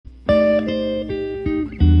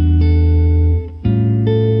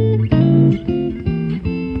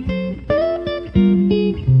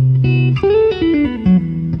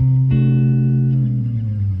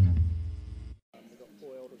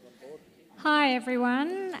Hi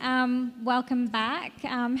everyone, welcome back.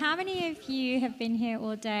 How many of you have been here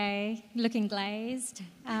all day looking glazed?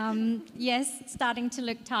 Yes, starting to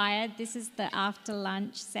look tired. This is the after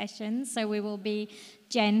lunch session, so we will be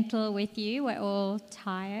gentle with you. We're all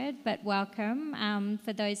tired, but welcome.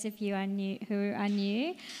 For those of you who are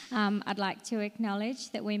new, I'd like to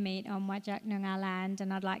acknowledge that we meet on Whadjuk Noongar land,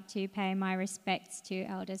 and I'd like to pay my respects to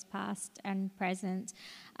elders past and present.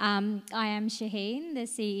 I am Shaheen, the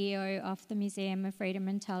CEO of the Museum of Freedom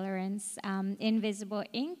and Tolerance. Invisible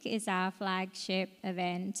Ink is our flagship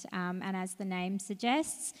event, and as the name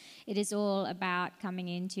suggests, it is all about coming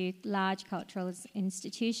into large cultural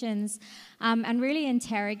institutions and really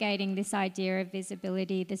interrogating this idea of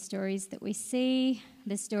visibility, the stories that we see,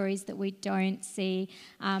 the stories that we don't see,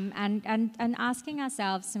 and asking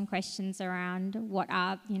ourselves some questions around what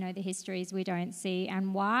are, the histories we don't see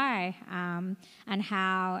and why, and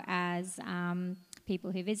how as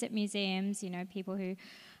people who visit museums, people who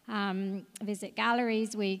visit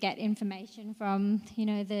galleries, we get information from,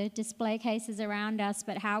 the display cases around us,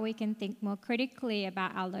 but how we can think more critically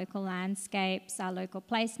about our local landscapes, our local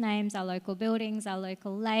place names, our local buildings, our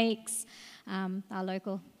local lakes, our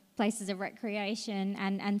local places of recreation,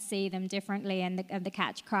 and see them differently. And the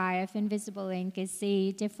catch cry of Invisible Ink is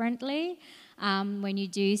see differently. When you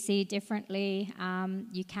do see differently,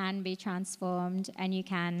 you can be transformed and you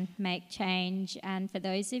can make change. And for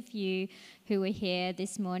those of you who were here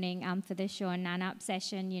this morning for the Sean Nanup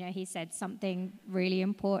session, he said something really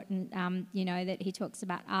important, that he talks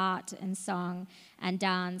about art and song and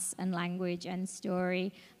dance and language and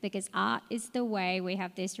story, because art is the way we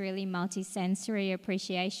have this really multi-sensory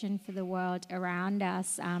appreciation for the world around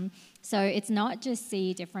us. So it's not just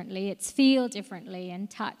see differently, it's feel differently and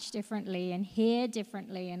touch differently and hear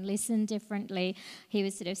differently and listen differently. He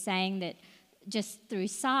was sort of saying that just through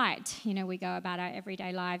sight, we go about our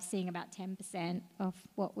everyday lives seeing about 10% of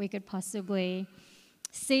what we could possibly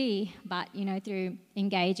see, but through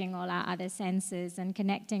engaging all our other senses and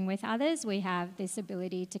connecting with others, we have this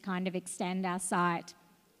ability to kind of extend our sight.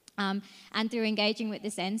 And through engaging with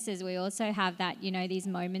the senses, we also have that, these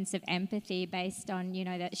moments of empathy based on,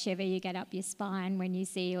 that shiver you get up your spine when you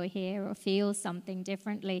see or hear or feel something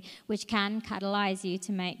differently, which can catalyse you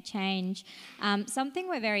to make change. Something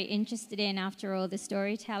we're very interested in, after all, the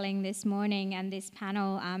storytelling this morning, and this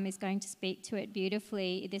panel is going to speak to it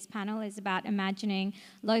beautifully. This panel is about imagining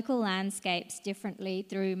local landscapes differently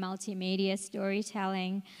through multimedia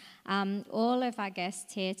storytelling. All of our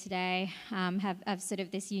guests here today have sort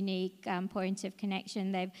of this unique point of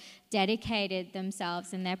connection. They've dedicated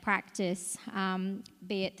themselves in their practice,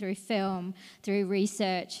 be it through film, through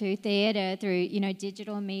research, through theatre, through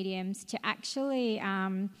digital mediums, to actually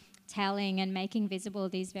telling and making visible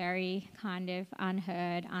these very kind of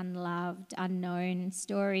unheard, unloved, unknown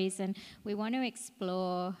stories. And we want to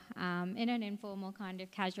explore in an informal kind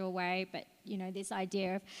of casual way, but this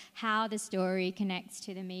idea of how the story connects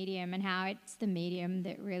to the medium and how it's the medium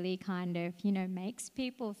that really kind of makes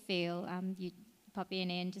people feel. Poppy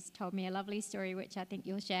and Ian just told me a lovely story, which I think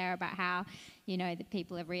you'll share, about how, the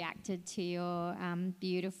people have reacted to your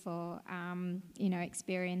beautiful,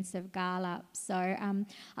 experience of Garlup. So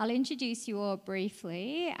I'll introduce you all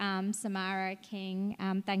briefly. Samara King,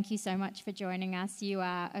 thank you so much for joining us. You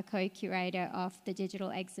are a co-curator of the digital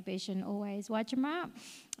exhibition Always Wajimrap,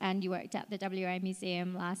 and you worked at the WA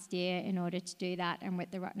Museum last year in order to do that, and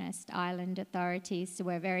with the Rottnest Island authorities. So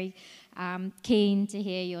we're very keen to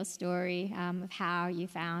hear your story of how you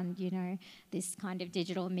found, this kind of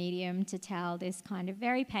digital medium to tell this kind of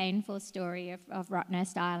very painful story of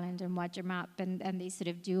Rottnest Island and Wajimrap, and these sort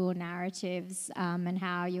of dual narratives, and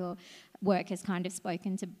how your work has kind of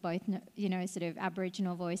spoken to both, sort of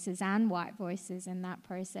Aboriginal voices and white voices in that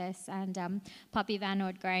process. And Poppy Van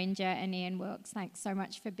Ord Granger and Ian Wilkes, thanks so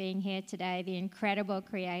much for being here today, the incredible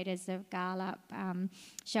creators of Garlup,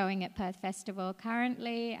 showing at Perth Festival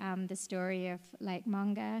currently, the story of Lake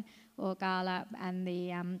Monga or Garlup, and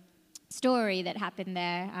the story that happened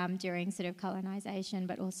there during sort of colonisation,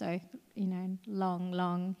 but also,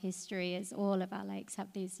 long history, as all of our lakes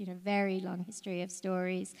have these, very long history of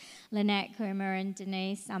stories. Lynette, Kuma and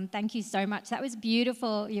Denise, thank you so much. That was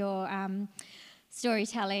beautiful, your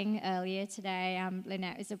storytelling earlier today.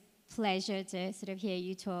 Lynette, it was a pleasure to sort of hear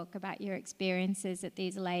you talk about your experiences at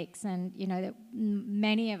these lakes, and that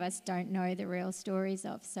many of us don't know the real stories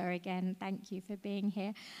of. So again, thank you for being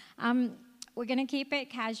here. We're going to keep it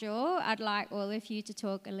casual. I'd like all of you to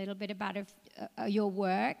talk a little bit about your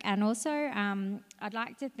work, and also I'd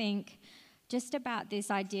like to think just about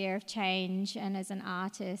this idea of change, and as an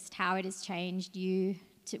artist, how it has changed you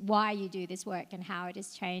why you do this work and how it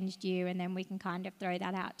has changed you, and then we can kind of throw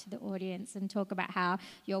that out to the audience and talk about how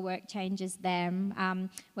your work changes them.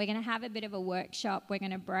 We're going to have a bit of a workshop. We're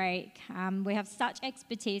going to break. We have such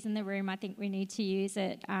expertise in the room. I think we need to use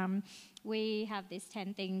it. We have this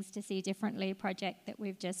 10 Things to See Differently project that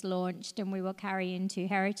we've just launched, and we will carry into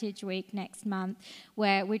Heritage Week next month,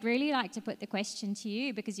 where we'd really like to put the question to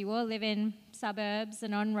you, because you all live in suburbs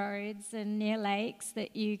and on roads and near lakes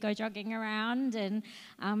that you go jogging around, and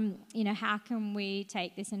how can we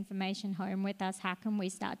take this information home with us? How can we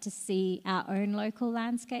start to see our own local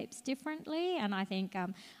landscapes differently? And I think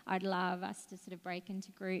I'd love us to sort of break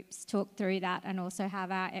into groups, talk through that, and also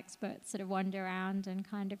have our experts sort of wander around and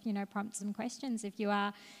kind of prompt some questions. If you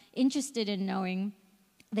are interested in knowing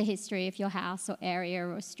the history of your house or area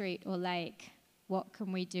or street or lake, what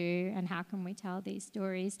can we do and how can we tell these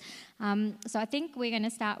stories? So I think we're going to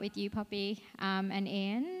start with you, Poppy, and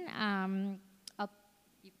Ian.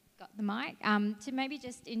 You've got the mic. To maybe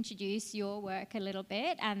just introduce your work a little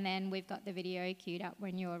bit, and then we've got the video queued up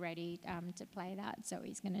when you're ready to play that. So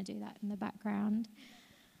he's going to do that in the background.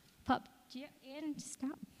 Pop, Ian, to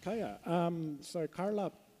start. Kaya. So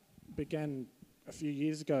Karla began a few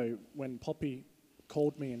years ago when Poppy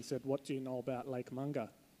called me and said, "What do you know about Lake Munga?"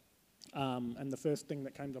 And the first thing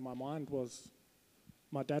that came to my mind was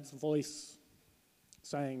my dad's voice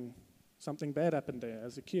saying something bad happened there.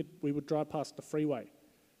 As a kid, we would drive past the freeway,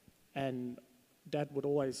 and Dad would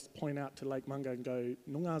always point out to Lake Munga and go,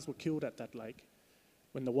 "Noongas were killed at that lake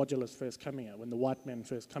when the Wadjulas first come here, when the white men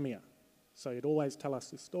first come here." So he'd always tell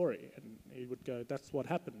us this story, and he would go, "That's what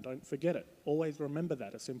happened, don't forget it. Always remember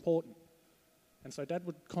that, it's important." And so Dad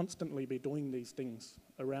would constantly be doing these things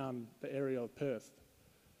around the area of Perth,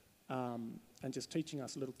 and just teaching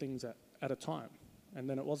us little things at a time. And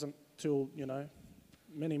then it wasn't till,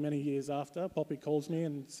 many, many years after, Poppy calls me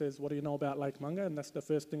and says, "What do you know about Lake Munga?" And that's the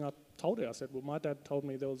first thing I told her. I said, "Well, my dad told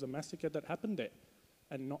me there was a massacre that happened there,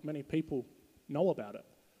 and not many people know about it.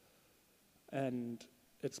 And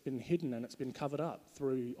it's been hidden and it's been covered up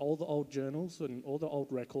through all the old journals and all the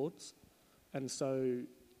old records." And so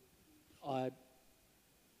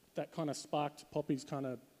that kind of sparked Poppy's kind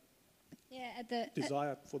of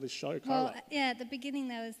desire for this show, Carla. Well, at the beginning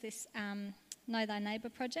there was this Know Thy Neighbour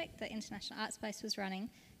project that International Art Space was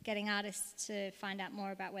running, getting artists to find out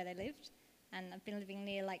more about where they lived. And I've been living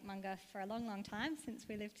near Lake Munga for a long, long time, since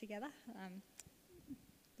we lived together,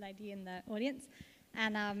 lady in the audience.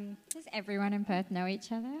 And does everyone in Perth know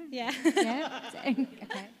each other? Yeah. Yeah?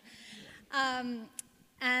 Okay.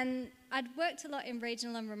 And I'd worked a lot in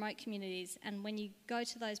regional and remote communities, and when you go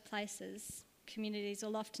to those places, communities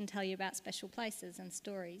will often tell you about special places and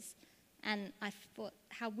stories. And I thought,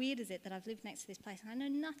 how weird is it that I've lived next to this place and I know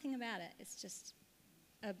nothing about it? It's just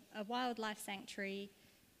a wildlife sanctuary.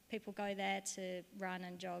 People go there to run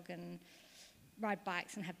and jog and ride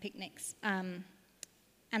bikes and have picnics. And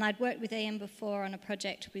I'd worked with Ian before on a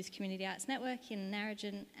project with Community Arts Network in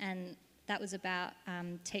Narrogin, and that was about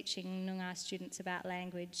teaching Noongar students about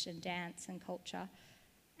language and dance and culture.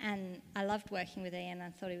 And I loved working with Ian.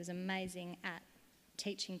 I thought he was amazing at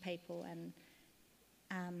teaching people and,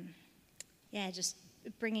 just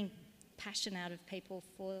bringing passion out of people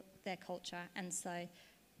for their culture. And so I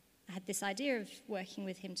had this idea of working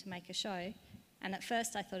with him to make a show. And at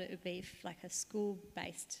first I thought it would be like a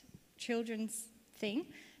school-based children's thing.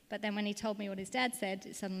 But then when he told me what his dad said,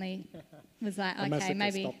 it suddenly was like, okay,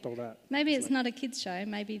 maybe it's not a kids' show.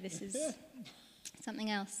 Maybe this is something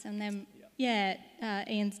else. And then,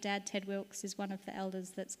 Ian's dad, Ted Wilkes, is one of the elders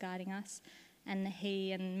that's guiding us. And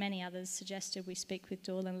he and many others suggested we speak with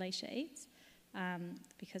Dawl and Leisha Eads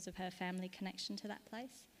because of her family connection to that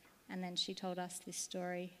place. And then she told us this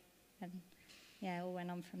story, and it all went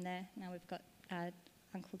on from there. Now we've got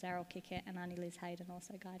Uncle Daryl Kickett and Auntie Liz Hayden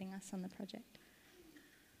also guiding us on the project.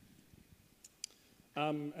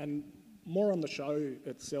 And more on the show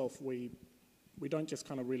itself, we don't just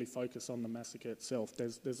kind of really focus on the massacre itself.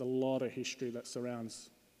 There's a lot of history that surrounds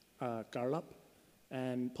Garlup,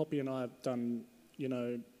 and Poppy and I have done,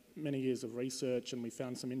 many years of research, and we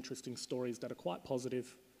found some interesting stories that are quite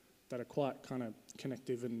positive, that are quite kind of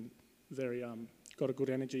connective and very got a good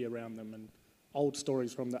energy around them, and old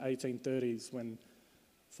stories from the 1830s when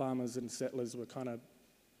farmers and settlers were kind of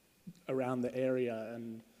around the area,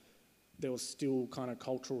 and there was still kind of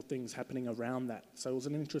cultural things happening around that. So it was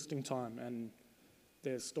an interesting time, and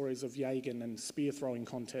there's stories of Yagan and spear throwing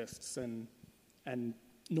contests and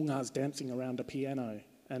Noongars dancing around a piano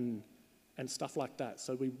and stuff like that.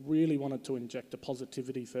 So we really wanted to inject a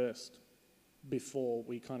positivity first before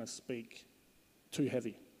we kind of speak too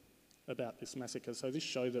heavy about this massacre. So this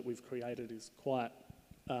show that we've created is quite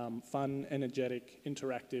fun, energetic,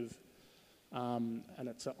 interactive, and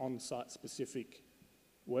it's an on-site specific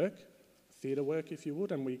work, theatre work if you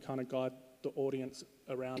would, and we kind of guide the audience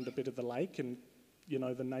around a bit of the lake, and you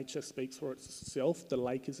know, the nature speaks for itself. The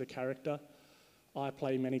lake is a character. I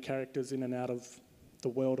play many characters in and out of the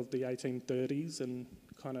world of the 1830s, and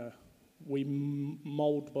kind of we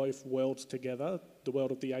mould both worlds together, the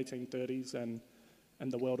world of the 1830s and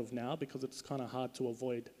the world of now, because it's kind of hard to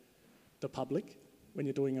avoid the public when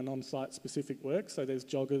you're doing an on-site specific work. So there's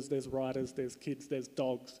joggers, there's riders, there's kids, there's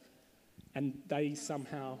dogs, and they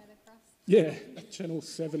somehow... Yeah, a Channel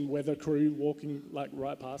 7 weather crew walking like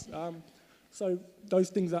right past. So those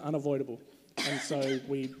things are unavoidable. And so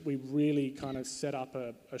we really kind of set up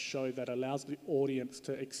a show that allows the audience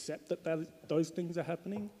to accept that those things are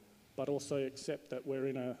happening, but also accept that we're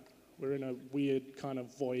in a weird kind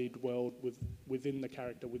of void world within the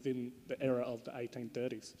character, within the era of the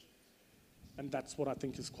 1830s. And that's what I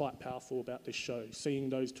think is quite powerful about this show, seeing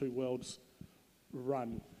those two worlds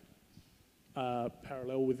run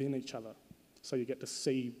parallel within each other. So you get to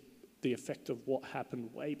see the effect of what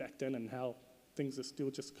happened way back then and how things are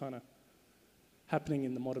still just kind of happening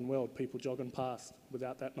in the modern world, people jogging past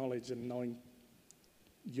without that knowledge and knowing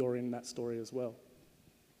you're in that story as well.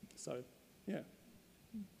 So, yeah.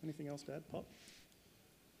 Anything else to add, Pop?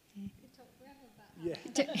 Yeah.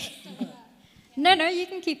 No, you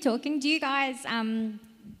can keep talking. Do you guys,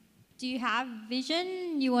 do you have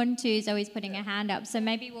vision you want to? Zoe's putting her hand up, so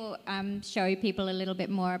maybe we'll show people a little bit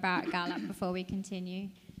more about Garlup before we continue.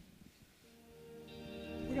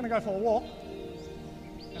 We're going to go for a walk,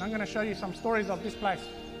 and I'm going to show you some stories of this place,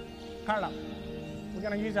 Garlup. We're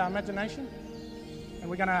going to use our imagination, and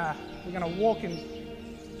we're going to walk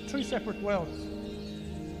in two separate worlds.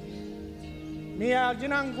 Mia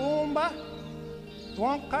Jinangumba,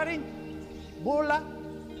 Tuankarin, Bula,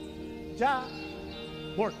 Ja,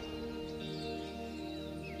 Bort.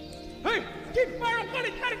 Hey, keep fire, cut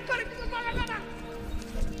it.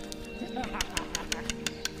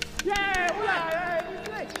 Yeah,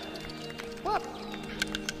 Pop.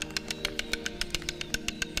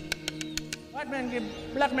 White man give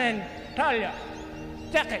black man talia,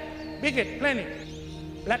 jacket, bigot, plenty.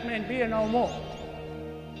 Black man beer no more.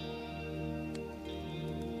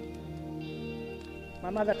 My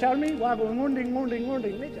mother tell me, wago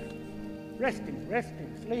ngunding later. Resting,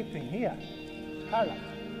 sleeping here. Garlup.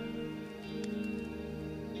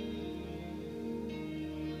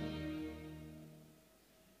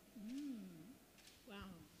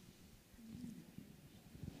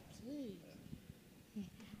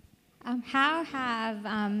 How have...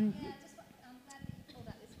 I'm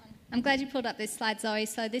glad you pulled up this slide, Zoe.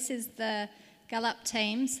 So this is the Garlup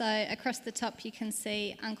team. So across the top you can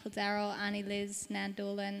see Uncle Daryl, Auntie Liz, Nan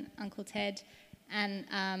Doolan, Uncle Ted, and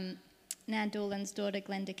Nan Doolan's daughter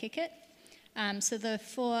Glenda Kickett. So the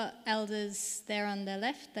four elders there on the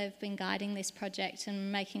left, they've been guiding this project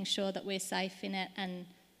and making sure that we're safe in it. And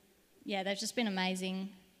yeah, they've just been amazing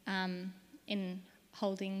in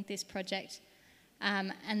holding this project.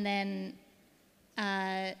 And then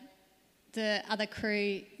the other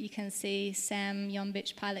crew, you can see Sam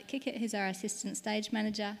Yombich, Pilot Kickett, who's our assistant stage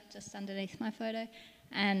manager, just underneath my photo.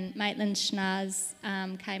 And Maitland Schnaz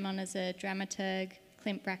came on as a dramaturg.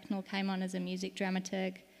 Clint Bracknell came on as a music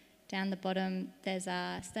dramaturg. Down the bottom, there's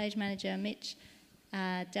our stage manager, Mitch.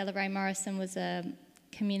 Delaray Morrison was a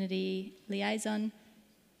community liaison.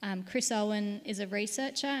 Chris Owen is a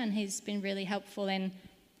researcher, and he's been really helpful in...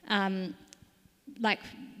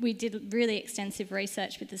 we did really extensive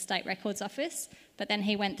research with the State Records Office, but then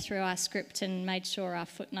he went through our script and made sure our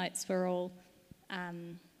footnotes were all,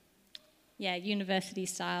 university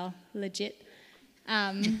style, legit.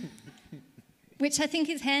 Which I think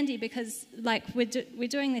is handy because, we're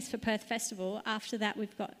doing this for Perth Festival. After that,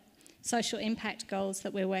 we've got social impact goals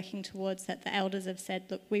that we're working towards that the elders have said,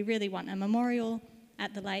 look, we really want a memorial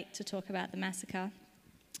at the lake to talk about the massacre.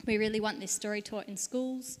 We really want this story taught in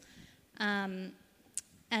schools.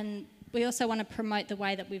 And we also want to promote the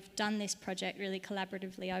way that we've done this project really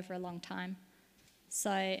collaboratively over a long time. So,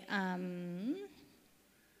 I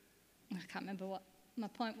can't remember what my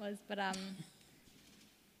point was, but...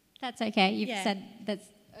 That's okay. You've said there's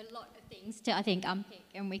a lot of things to, I think, unpick,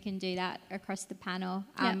 and we can do that across the panel.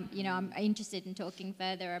 I'm interested in talking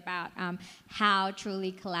further about how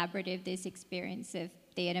truly collaborative this experience of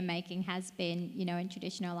theatre making has been, you know, in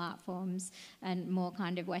traditional art forms and more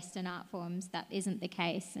kind of Western art forms, that isn't the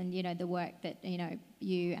case. And, you know, the work that, you know,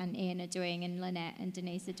 you and Ian are doing and Lynette and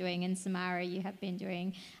Denise are doing and Samara you have been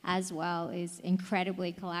doing as well is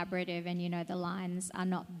incredibly collaborative, and, you know, the lines are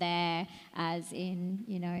not there as in,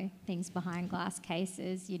 you know, things behind glass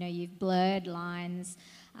cases. You know, you've blurred lines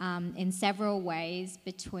in several ways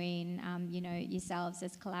between, you know, yourselves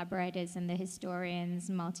as collaborators and the historians,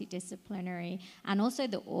 multidisciplinary, and also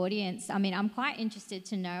the audience. I mean, I'm quite interested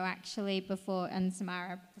to know actually and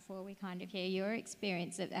Samara, before we kind of hear your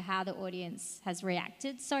experience of how the audience has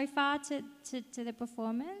reacted so far to the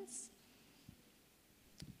performance.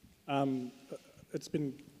 It's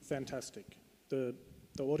been fantastic. The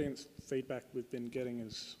audience feedback we've been getting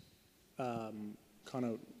is kind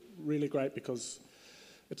of really great, because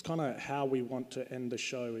it's kind of how we want to end the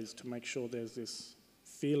show, is to make sure there's this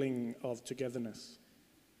feeling of togetherness.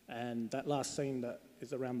 And that last scene that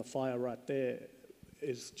is around the fire right there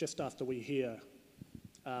is just after we hear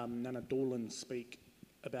Nana Doolan speak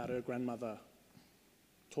about her grandmother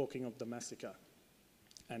talking of the massacre.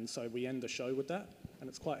 And so we end the show with that, and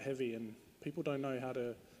it's quite heavy, and people don't know how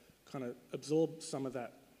to kind of absorb some of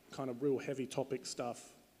that kind of real heavy topic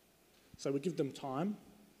stuff. So we give them time,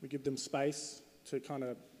 we give them space to kind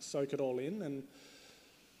of soak it all in,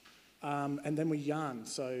 and then we yarn.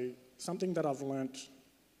 So something that I've learnt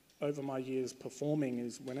over my years performing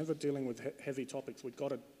is whenever dealing with heavy topics, we've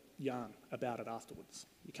got to yarn about it afterwards.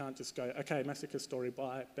 You can't just go, okay, massacre story,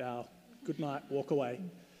 bye, bow, good night, walk away.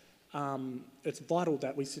 It's vital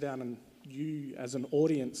that we sit down and you as an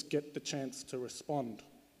audience get the chance to respond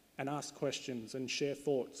and ask questions and share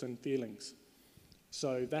thoughts and feelings.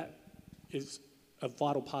 So that is a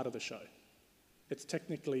vital part of the show. It's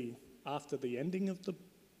technically after the ending of the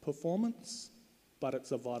performance, but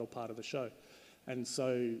it's a vital part of the show. And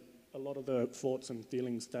so a lot of the thoughts and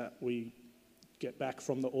feelings that we get back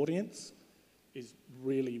from the audience is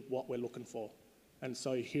really what we're looking for. And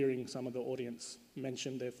so hearing some of the audience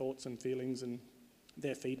mention their thoughts and feelings and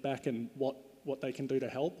their feedback and what they can do to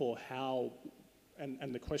help, or how,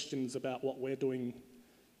 and the questions about what we're doing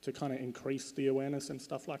to kind of increase the awareness and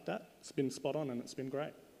stuff like that, it's been spot on and it's been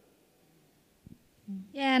great.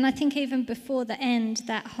 Yeah, and I think even before the end,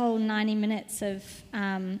 that whole 90 minutes of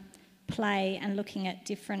play and looking at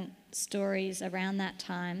different stories around that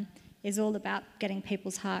time is all about getting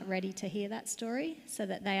people's heart ready to hear that story, so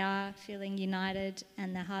that they are feeling united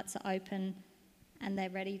and their hearts are open and they're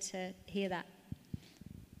ready to hear that.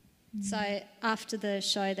 So after the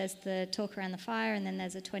show, there's the talk around the fire, and then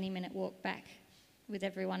there's a 20-minute walk back with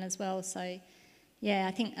everyone as well. So yeah,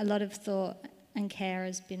 I think a lot of thought and care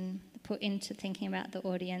has been put into thinking about the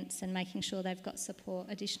audience and making sure they've got support,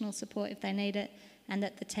 additional support if they need it, and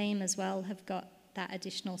that the team as well have got that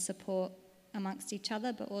additional support amongst each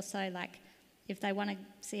other, but also like if they want to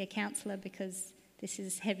see a counsellor because this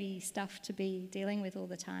is heavy stuff to be dealing with all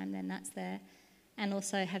the time, then that's there. And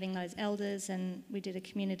also having those elders, and we did a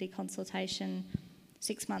community consultation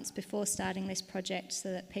 6 months before starting this project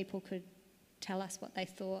so that people could tell us what they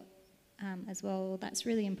thought as well. That's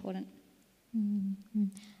really important. Mm-hmm.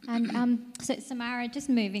 And so Samara, just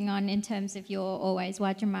moving on in terms of your Always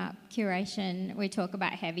Wajamup curation, we talk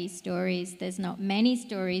about heavy stories. There's not many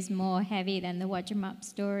stories more heavy than the Wajamup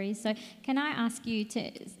stories. So can I ask you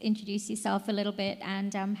to introduce yourself a little bit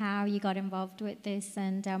and how you got involved with this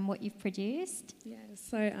and what you've produced? Yeah,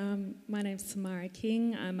 so my name's Samara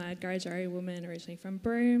King. I'm a Gurudjari woman originally from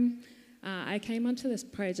Broome. I came onto this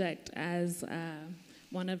project as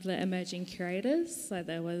one of the emerging curators. So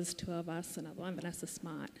there was two of us, another one, Vanessa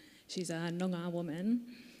Smart. She's a Noongar woman.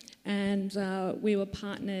 And we were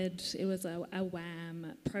partnered, it was a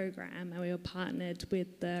WAM program, and we were partnered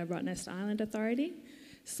with the Rottnest Island Authority.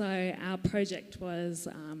 So our project was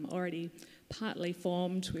already partly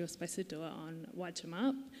formed. We were supposed to do it on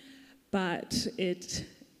Wajamup, but it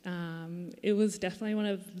was definitely one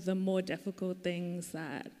of the more difficult things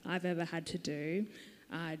that I've ever had to do.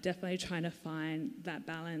 Definitely trying to find that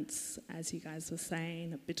balance, as you guys were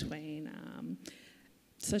saying, between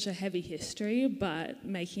such a heavy history, but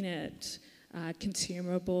making it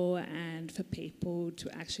consumable and for people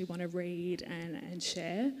to actually want to read and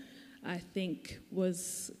share, I think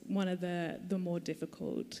was one of the more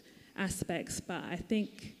difficult aspects. But I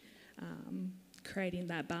think creating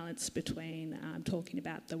that balance between talking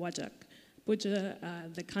about the Whadjuk Budja,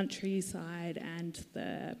 the countryside and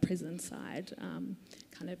the prison side,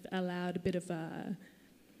 kind of allowed a bit of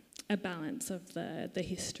a balance of the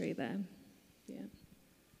history there. Yeah.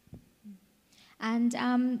 And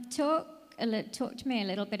talk to me a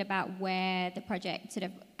little bit about where the project sort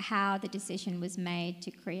of how the decision was made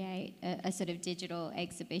to create a sort of digital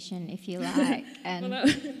exhibition, if you like. And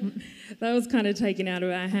Well, that was kind of taken out of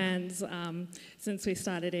our hands since we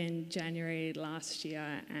started in January last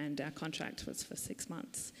year, and our contract was for 6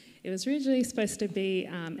 months. It was originally supposed to be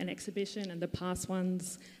an exhibition, and the past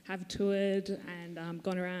ones have toured and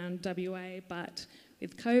gone around WA, but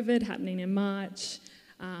with COVID happening in March,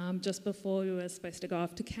 just before we were supposed to go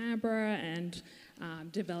off to Canberra and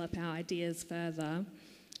develop our ideas further,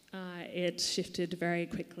 it shifted very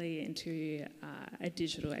quickly into a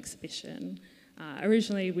digital exhibition.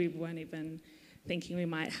 Originally, we weren't even thinking we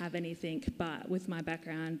might have anything, but with my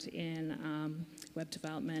background in web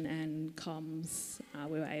development and comms,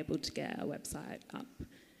 we were able to get a website up,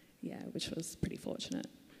 which was pretty fortunate.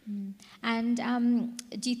 And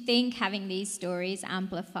do you think having these stories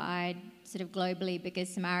amplified sort of globally, because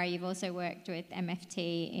Samara, you've also worked with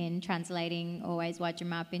MFT in translating Always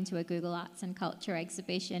Wajimap into a Google Arts and Culture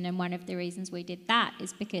exhibition, and one of the reasons we did that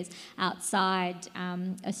is because outside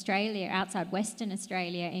Australia, outside Western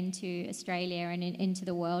Australia into Australia and into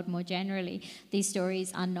the world more generally, these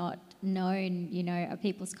stories are not known. You know,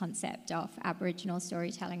 people's concept of Aboriginal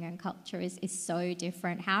storytelling and culture is so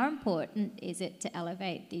different. How important is it to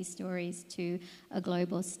elevate these stories to a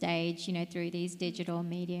global stage, you know, through these digital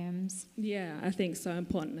mediums? Yeah, I think so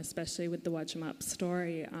important, especially with the Wajimap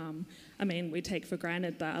story. I mean, we take for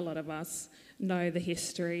granted that a lot of us know the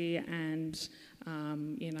history and,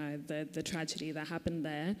 you know, the tragedy that happened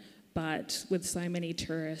there, but with so many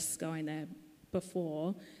tourists going there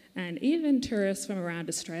before, and even tourists from around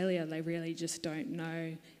Australia, they really just don't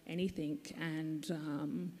know anything. And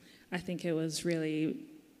I think it was really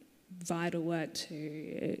vital work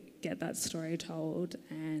to get that story told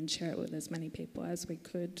and share it with as many people as we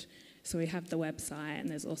could. So we have the website, and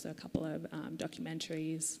there's also a couple of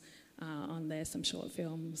documentaries on there, some short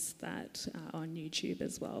films that are on YouTube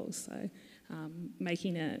as well. So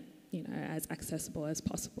making it, you know, as accessible as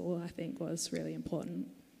possible, I think, was really important.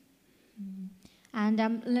 And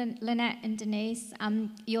Lynette and Denise,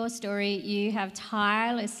 your story, you have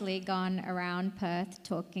tirelessly gone around Perth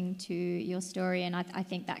talking to your story, and I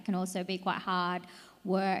think that can also be quite hard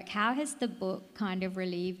work. How has the book kind of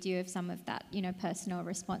relieved you of some of that, you know, personal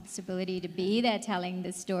responsibility to be there telling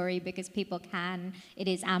the story, because people can, it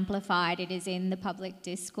is amplified, it is in the public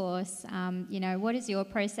discourse. You know, what has your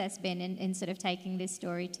process been in sort of taking this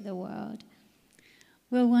story to the world?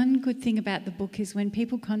 Well, one good thing about the book is when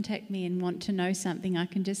people contact me and want to know something, I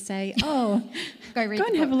can just say, oh, go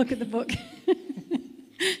and have a look at the book.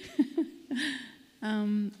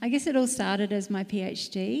 I guess it all started as my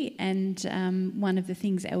PhD, and one of the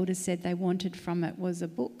things elders said they wanted from it was a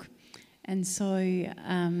book. And so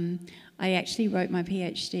I actually wrote my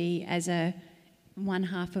PhD as one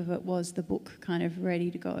half of it was the book kind of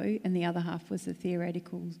ready to go, and the other half was the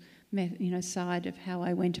theoretical side of how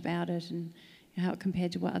I went about it and how it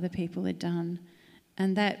compared to what other people had done.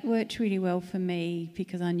 And that worked really well for me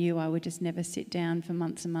because I knew I would just never sit down for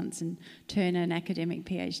months and months and turn an academic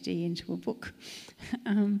PhD into a book.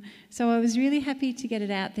 So I was really happy to get it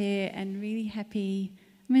out there, and really happy.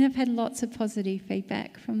 I mean, I've had lots of positive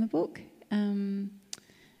feedback from the book. I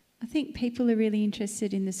think people are really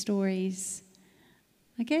interested in the stories.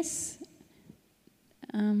 I guess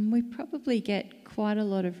we probably get quite a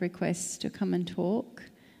lot of requests to come and talk.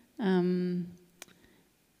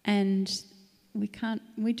 And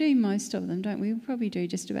we do most of them, don't we? We probably do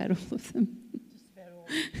just about all of them. Just about all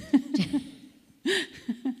of them.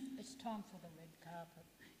 It's time for the red carpet.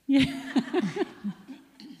 Yeah.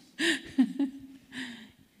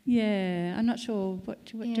 Yeah, I'm not sure what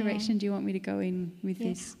direction do you want me to go in with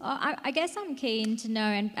this? Well, I guess I'm keen to know,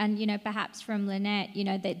 and you know, perhaps from Lynette, you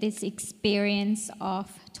know, that this experience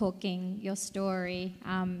of talking your story,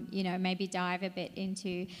 you know, maybe dive a bit into,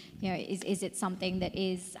 you know, is it something that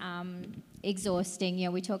is exhausting? You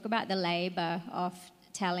know, we talk about the labour of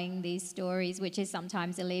telling these stories, which is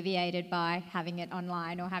sometimes alleviated by having it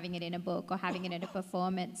online or having it in a book or having it in a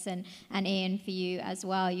performance. And Ian, for you as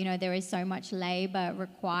well, you know, there is so much labour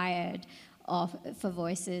required for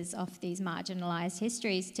voices of these marginalised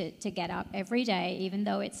histories to get up every day, even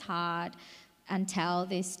though it's hard, and tell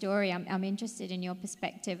this story. I'm interested in your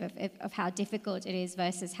perspective of how difficult it is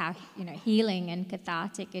versus how, you know, healing and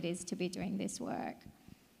cathartic it is to be doing this work.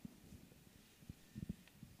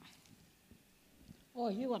 Oh,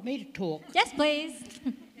 you want me to talk? Yes, please.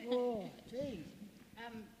 Oh, gee.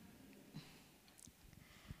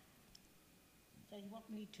 So you want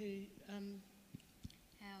me to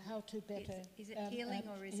how to better? Is it healing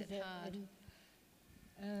or is it hard?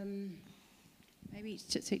 Maybe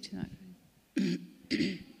speak to the microphone.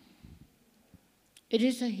 It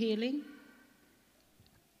is a healing.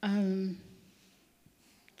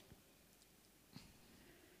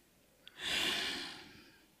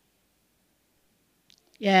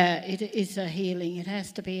 Yeah, it is a healing. It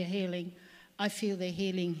has to be a healing. I feel the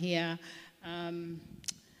healing here. And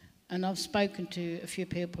I've spoken to a few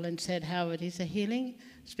people and said how it is a healing,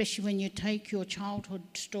 especially when you take your childhood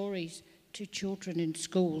stories to children in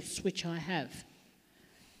schools, which I have.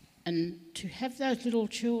 And to have those little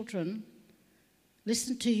children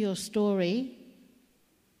listen to your story,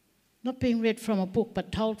 not being read from a book,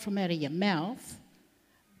 but told from out of your mouth,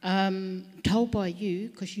 told by you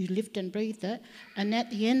because you lived and breathed it, and at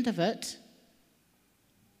the end of it,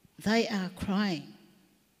 they are crying.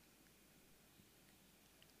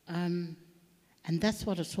 And that's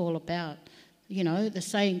what it's all about. You know, the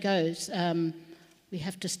saying goes, we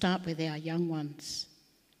have to start with our young ones.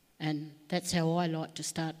 And that's how I like to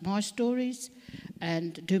start my stories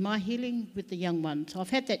and do my healing with the young ones. I've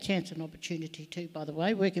had that chance and opportunity too, by the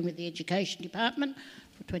way, working with the education department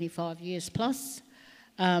for 25 years plus.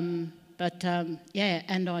 Yeah,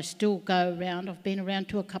 and I still go around. I've been around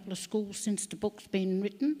to a couple of schools since the book's been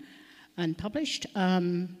written and published,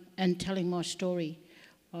 and telling my story.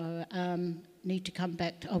 I need to come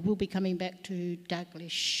back. I will be coming back to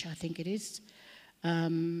Daglish, I think it is,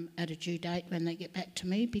 at a due date when they get back to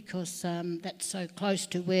me, because that's so close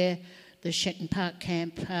to where the Shetton Park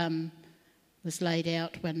camp was laid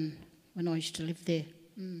out when I used to live there.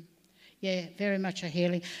 Yeah, very much a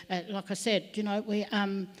healing. Like I said, you know, we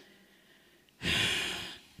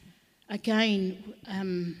again,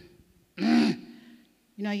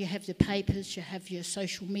 you know, you have the papers, you have your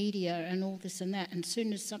social media and all this and that, and as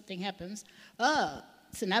soon as something happens, oh,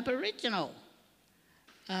 it's an Aboriginal.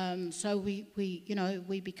 So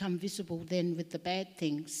we become visible then with the bad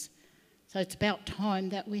things. So it's about time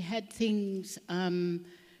that we had things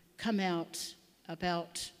come out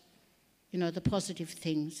about, you know, the positive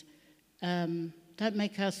things. Don't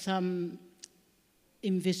make us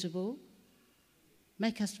invisible.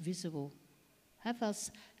 Make us visible. Have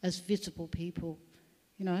us as visible people.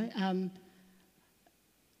 You know,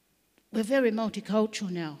 we're very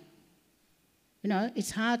multicultural now. You know,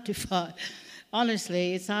 it's hard to find.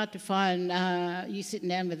 Honestly, it's hard to find you sitting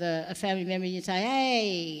down with a family member and you say,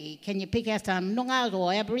 hey, can you pick out some Noongar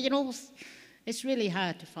or Aboriginals? It's really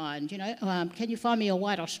hard to find, you know. Can you find me a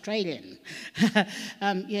white Australian?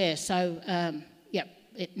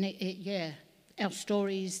 Our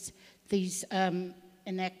stories, these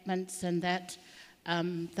enactments and that,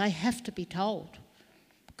 they have to be told,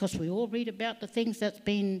 because we all read about the things that's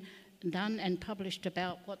been done and published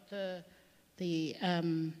about what these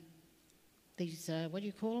what do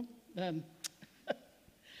you call them?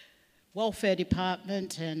 Welfare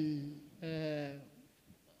department and I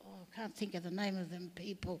can't think of the name of them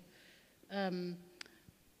people.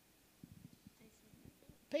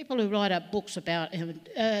 People who write up books about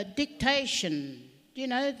dictation. You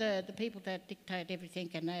know, the people that dictate everything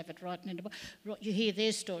and they have it written in the book. You hear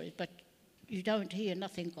their stories, but you don't hear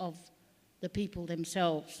nothing of the people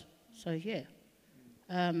themselves. So, yeah.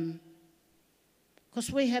 Because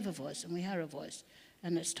we have a voice and we are a voice,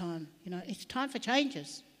 and it's time. You know, it's time for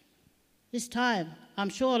changes. It's time. I'm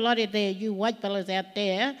sure a lot of you white fellas out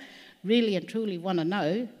there really and truly want to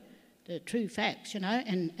know the true facts, you know,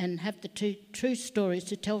 and have the true stories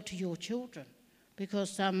to tell to your children.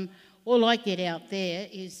 Because all I get out there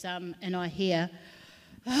is, and I hear,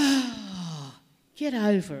 oh, get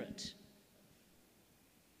over it.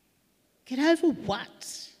 Get over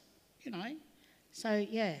what? You know? So,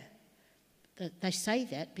 yeah, they say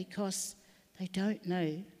that because they don't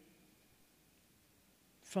know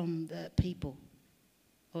from the people,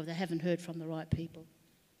 or they haven't heard from the right people.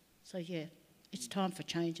 So, yeah, it's time for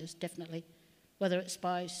changes, definitely. Whether it's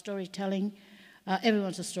by storytelling,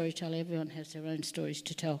 everyone's a storyteller, everyone has their own stories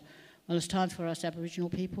to tell. Well, it's time for us Aboriginal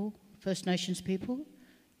people, First Nations people,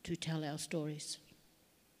 to tell our stories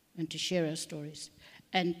and to share our stories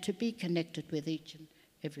and to be connected with each and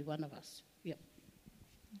every one of us. Yep.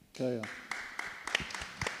 Okay.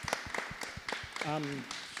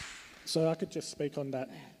 So I could just speak on that.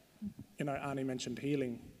 You know, Arnie mentioned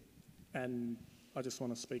healing, and I just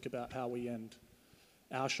want to speak about how we end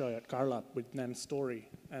our show at Karlup with Nan's story.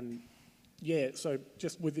 And yeah, so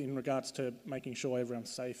just in regards to making sure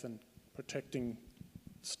everyone's safe and protecting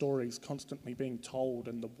stories constantly being told,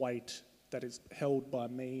 and the weight that is held by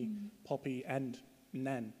me, Poppy and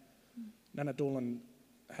Nan. Nana Doolan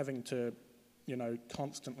having to, you know,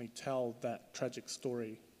 constantly tell that tragic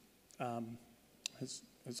story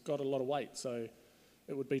has got a lot of weight, so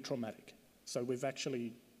it would be traumatic. So we've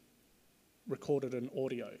actually recorded an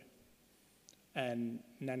audio, and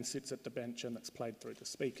Nan sits at the bench and it's played through the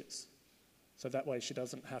speakers. So that way she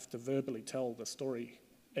doesn't have to verbally tell the story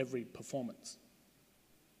every performance.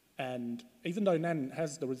 And even though Nan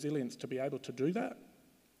has the resilience to be able to do that,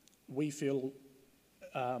 we feel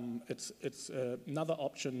it's another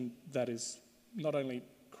option that is not only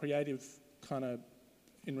creative kind of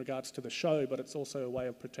in regards to the show, but it's also a way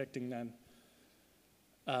of protecting Nan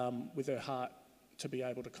with her heart to be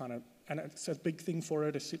able to kind of, and it's a big thing for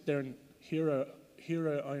her to sit there and hear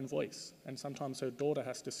her own voice. And sometimes her daughter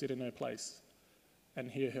has to sit in her place and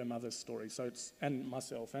hear her mother's story. So it's, and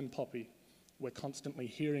myself and Poppy, we're constantly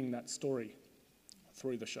hearing that story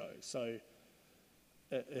through the show. So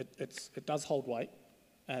it does hold weight,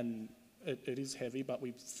 and it is heavy, but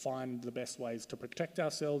we find the best ways to protect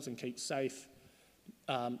ourselves and keep safe,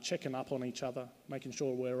 checking up on each other, making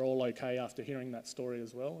sure we're all okay after hearing that story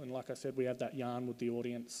as well. And like I said, we have that yarn with the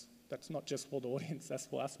audience. That's not just for the audience, that's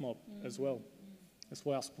for us mob as well. It's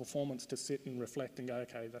for us performance to sit and reflect and go,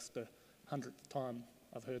 okay, that's the 100th time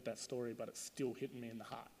I've heard that story, but it's still hitting me in the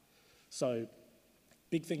heart. So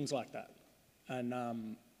big things like that.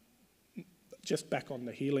 And just back on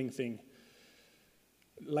the healing thing,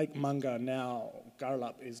 Lake Munga now,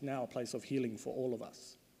 Garlup is now a place of healing for all of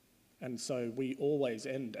us. And so we always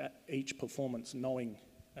end at each performance knowing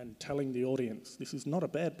and telling the audience, this is not a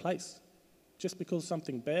bad place. Just because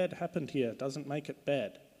something bad happened here doesn't make it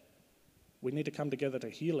bad. We need to come together to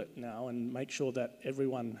heal it now and make sure that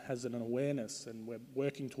everyone has an awareness, and we're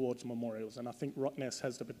working towards memorials. And I think Rottnest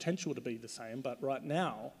has the potential to be the same, but right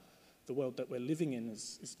now, the world that we're living in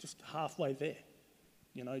is just halfway there.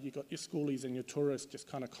 You know, you've got your schoolies and your tourists just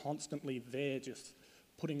kind of constantly there, just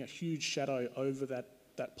putting a huge shadow over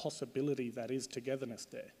that possibility that is togetherness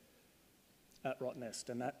there at Rottnest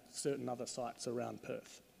and at certain other sites around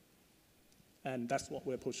Perth. And that's what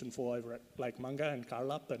we're pushing for over at Lake Munga and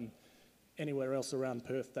Garlup and anywhere else around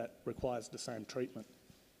Perth that requires the same treatment.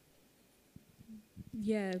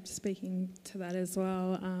 Yeah, speaking to that as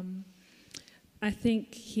well, I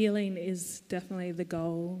think healing is definitely the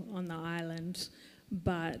goal on the island,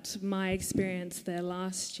 but my experience there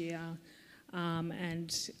last year,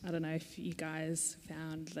 and I don't know if you guys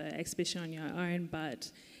found the exhibition on your own, but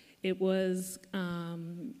it was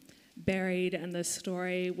buried and the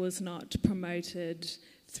story was not promoted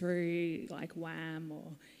through like WAM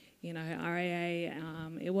or, you know, RAA.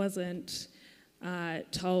 It wasn't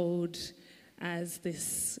told as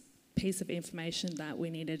this piece of information that we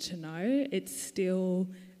needed to know. It's still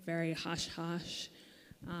very hush-hush.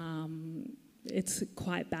 It's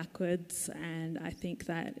quite backwards, and I think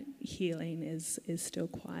that healing is still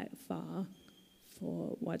quite far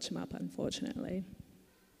for Wachumup, unfortunately.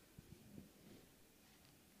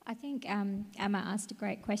 I think Emma asked a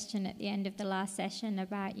great question at the end of the last session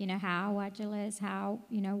about, you know, how Wadjalas, how,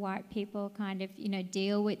 you know, white people kind of, you know,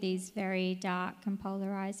 deal with these very dark and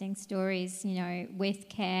polarising stories, you know, with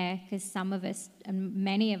care, because some of us, and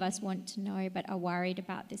many of us want to know but are worried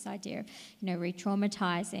about this idea of, you know,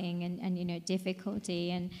 re-traumatising and you know,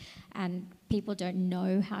 difficulty and people don't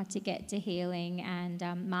know how to get to healing, and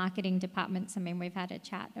marketing departments, I mean, we've had a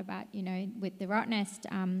chat about, you know, with the Rottnest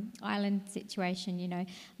Island situation, you know,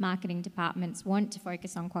 marketing departments want to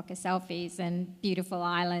focus on quokka selfies and beautiful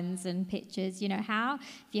islands and pictures, you know, how,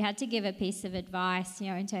 if you had to give a piece of advice, you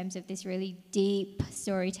know, in terms of this really deep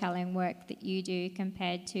storytelling work that you do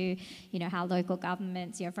compared to, you know, how local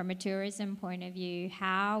governments, you know, from a tourism point of view,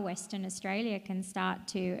 how Western Australia can start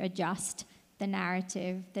to adjust the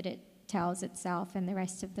narrative that it tells itself and the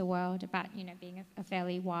rest of the world about, you know, being a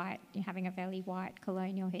fairly white, having a fairly white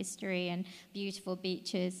colonial history and beautiful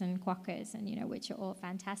beaches and quokkas, and, you know, which are all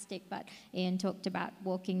fantastic. But Ian talked about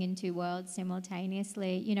walking in two worlds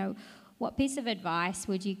simultaneously. You know, what piece of advice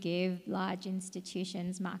would you give large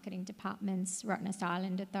institutions, marketing departments, Rottnest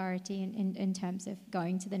Island Authority in terms of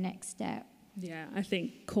going to the next step? Yeah, I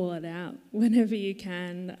think call it out whenever you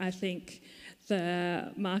can. I think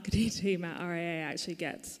the marketing team at RAA actually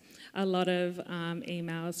gets a lot of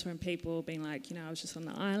emails from people being like, you know, I was just on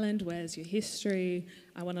the island, where's your history?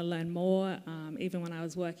 I want to learn more. Even when I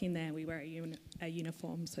was working there, we wear a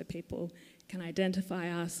uniform so people can identify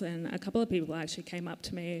us. And a couple of people actually came up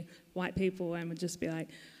to me, white people, and would just be like,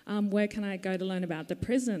 where can I go to learn about the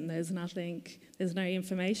prison? There's no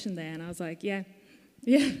information there. And I was like, yeah.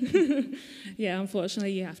 Yeah,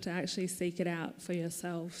 unfortunately you have to actually seek it out for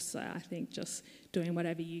yourself. So I think just doing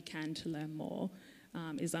whatever you can to learn more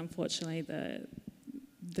is unfortunately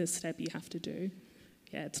the step you have to do.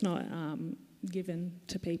 Yeah, it's not given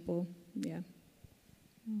to people, yeah.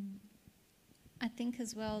 I think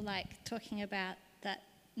as well, like, talking about that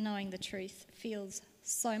knowing the truth feels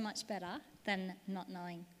so much better than not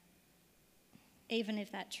knowing. Even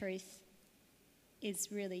if that truth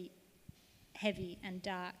is really heavy and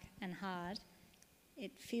dark and hard,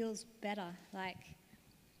 it feels better. Like,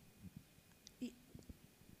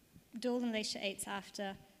 Dool and Leisha Eats,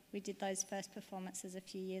 after we did those first performances a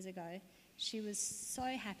few years ago, she was so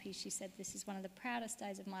happy. She said, "This is one of the proudest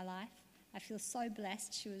days of my life. I feel so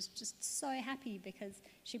blessed." She was just so happy because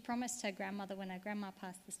she promised her grandmother, when her grandma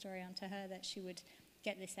passed the story on to her, that she would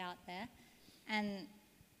get this out there. And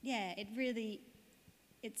yeah,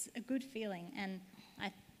 it's a good feeling. And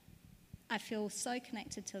I feel so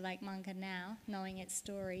connected to Lake Munga now, knowing its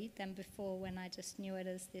story, than before when I just knew it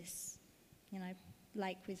as this,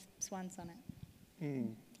 lake with swans on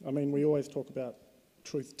it. I mean, we always talk about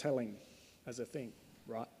truth-telling as a thing,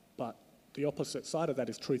 right? But the opposite side of that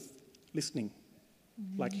is truth listening,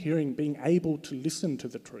 like hearing, being able to listen to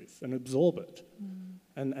the truth and absorb it.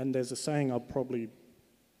 And there's a saying, I'll probably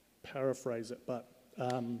paraphrase it, but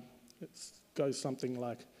it goes something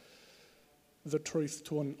like, the truth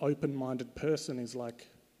to an open-minded person is like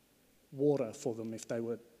water for them if they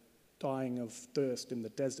were dying of thirst in the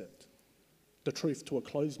desert. The truth to a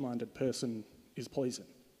closed-minded person is poison.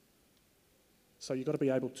 So you've got to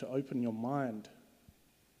be able to open your mind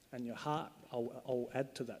and your heart. I'll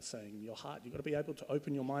add to that saying, your heart. You've got to be able to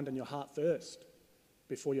open your mind and your heart first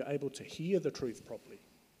before you're able to hear the truth properly.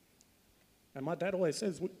 And my dad always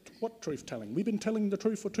says, what truth telling? We've been telling the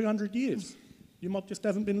truth for 200 years. You might just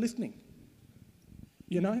haven't been listening.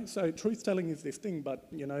 So truth telling is this thing,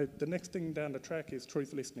 but, the next thing down the track is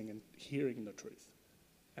truth listening and hearing the truth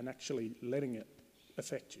and actually letting it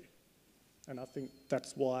affect you. And I think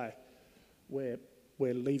that's why we're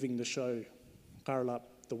leaving the show Karlap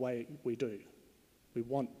the way we do. We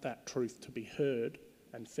want that truth to be heard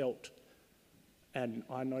and felt. And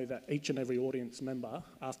I know that each and every audience member,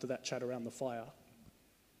 after that chat around the fire,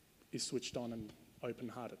 is switched on and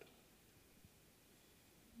open-hearted.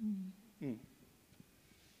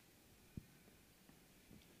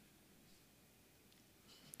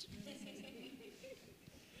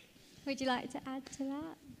 Would you like to add to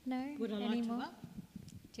that? No? Would I like Any to more? what?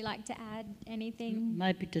 Would you like to add anything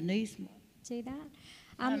Maybe Denise. to that?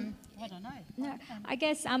 I don't know. No, I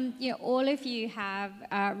guess all of you have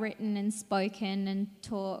written and spoken and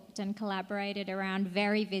talked and collaborated around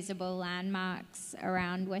very visible landmarks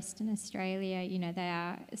around Western Australia. They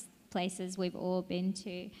are places we've all been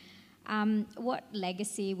to. What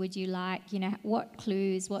legacy would you like? What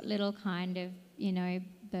clues, what little kind of,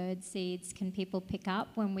 bird seeds can people pick up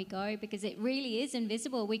when we go? Because it really is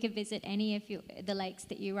invisible. We could visit any of the lakes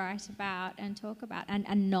that you write about and talk about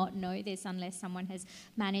and not know this unless someone has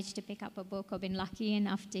managed to pick up a book or been lucky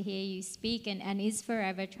enough to hear you speak and is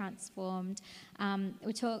forever transformed.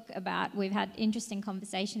 We've had interesting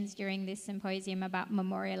conversations during this symposium about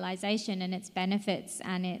memorialisation and its benefits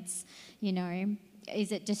and its,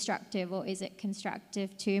 is it destructive or is it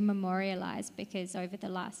constructive to memorialise? Because over the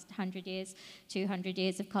last 100 years, 200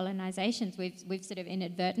 years of colonisations, we've sort of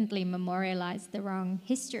inadvertently memorialised the wrong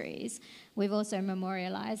histories. We've also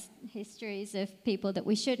memorialised histories of people that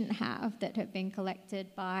we shouldn't have, that have been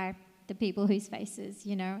collected by the people whose faces,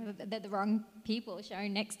 they're the wrong people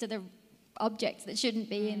shown next to the objects that shouldn't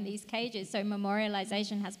be in these cages. So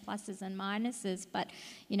memorialisation has pluses and minuses. But,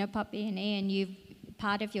 Poppy and Ian,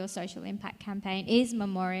 part of your social impact campaign is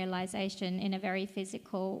memorialisation in a very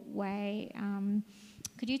physical way.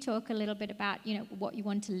 Could you talk a little bit about, what you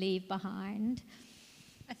want to leave behind?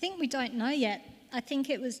 I think we don't know yet. I think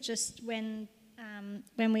it was just when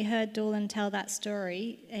we heard Doolan tell that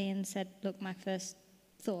story, Ian said, look, my first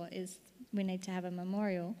thought is we need to have a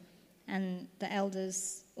memorial. And the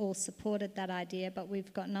elders all supported that idea, but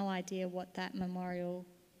we've got no idea what that memorial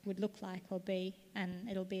would look like or be, and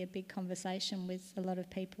it'll be a big conversation with a lot of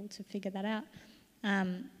people to figure that out.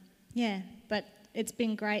 But it's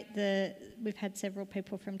been great. We've had several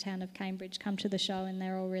people from town of Cambridge come to the show and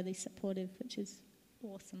they're all really supportive, which is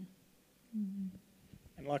awesome.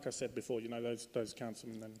 And like I said before, those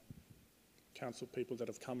councilmen and council people that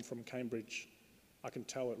have come from Cambridge, I can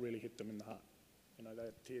tell it really hit them in the heart. They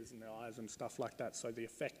had tears in their eyes and stuff like that. So the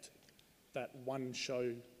effect that one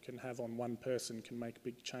show can have on one person can make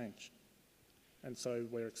big change. And so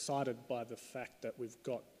we're excited by the fact that we've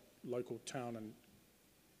got local town and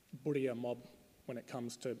Buria mob when it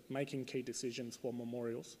comes to making key decisions for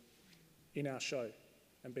memorials in our show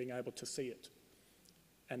and being able to see it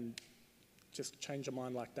and just change a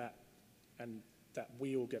mind like that, and that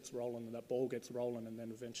wheel gets rolling and that ball gets rolling, and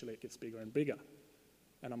then eventually it gets bigger and bigger.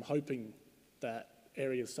 And I'm hoping that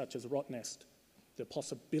areas such as Rottnest, the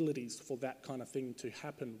possibilities for that kind of thing to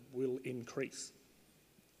happen will increase.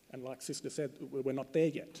 And like Sister said, we're not there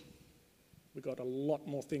yet. We've got a lot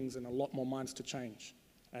more things and a lot more minds to change.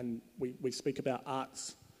 And we speak about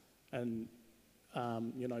arts and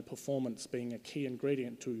performance being a key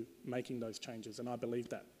ingredient to making those changes. And I believe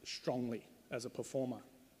that strongly as a performer,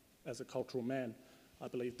 as a cultural man. I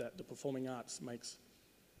believe that the performing arts makes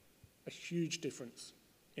a huge difference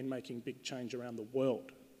in making big change around the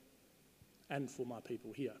world and for my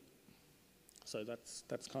people here. So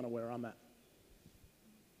that's kind of where I'm at.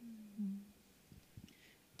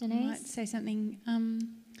 Denise? I might say something.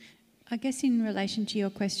 I guess in relation to your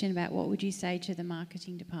question about what would you say to the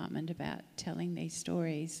marketing department about telling these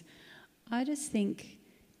stories, I just think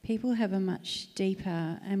people have a much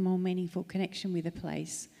deeper and more meaningful connection with a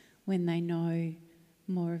place when they know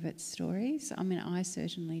more of its stories. I mean, I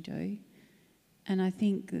certainly do. And I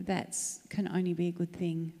think that can only be a good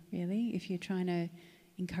thing, really. If you're trying to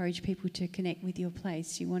encourage people to connect with your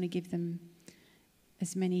place, you want to give them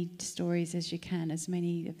as many stories as you can, as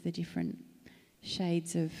many of the different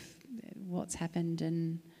shades of what's happened.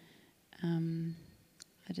 And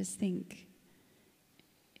I just think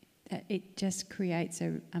that it just creates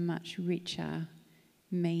a much richer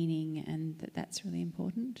meaning, and that's really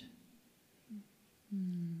important.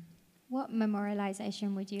 What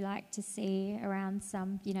memorialisation would you like to see around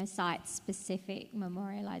some, site-specific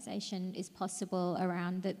memorialisation is possible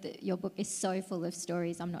around that? Your book is so full of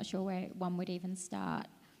stories, I'm not sure where one would even start.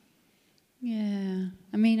 Yeah,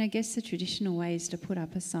 I mean, I guess the traditional way is to put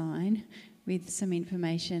up a sign with some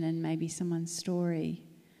information and maybe someone's story.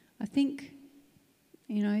 I think,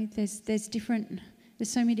 there's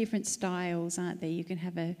so many different styles, aren't there? You can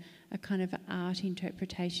have a kind of art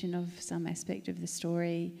interpretation of some aspect of the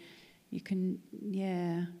story. You can,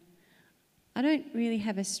 I don't really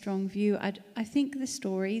have a strong view. I think the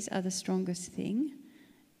stories are the strongest thing.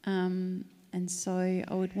 And so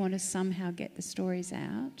I would want to somehow get the stories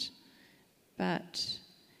out. But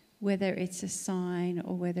whether it's a sign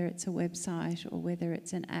or whether it's a website or whether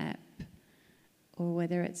it's an app or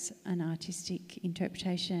whether it's an artistic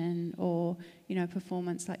interpretation or,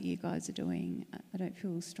 performance like you guys are doing, I don't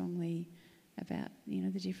feel strongly about,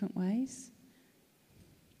 the different ways.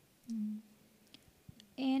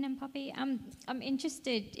 Ian and Poppy, I'm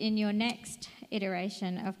interested in your next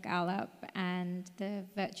iteration of Gallup and the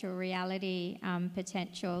virtual reality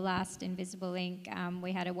potential. Last Invisible Ink,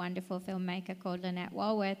 we had a wonderful filmmaker called Lynette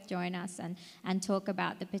Walworth join us and talk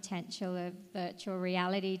about the potential of virtual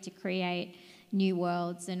reality to create new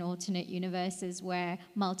worlds and alternate universes where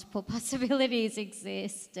multiple possibilities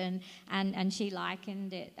exist, and she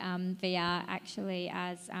likened it, VR actually,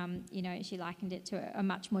 as she likened it to a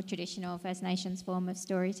much more traditional First Nations form of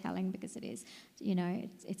storytelling, because it is,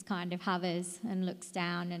 it's kind of hovers and looks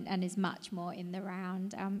down and is much more in the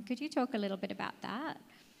round. Could you talk a little bit about that?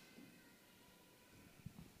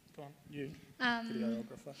 Go on, you,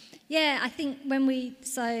 videographer. Yeah, I think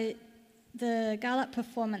the Gallup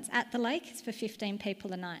performance at the lake is for 15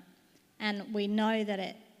 people a night, and we know that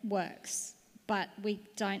it works, but we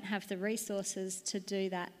don't have the resources to do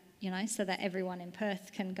that, so that everyone in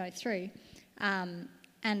Perth can go through.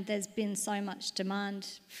 And there's been so much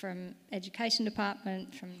demand from Education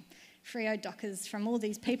Department, from Freo Dockers, from all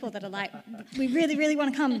these people that are like, we really, really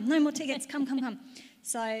want to come, no more tickets, come.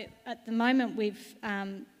 So at the moment we've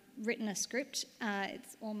written a script.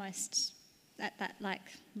 It's almost at that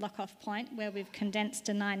lock-off point where we've condensed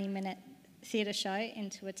a 90-minute theatre show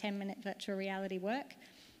into a 10-minute virtual reality work.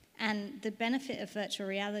 And the benefit of virtual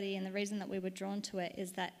reality, and the reason that we were drawn to it,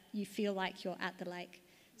 is that you feel like you're at the lake.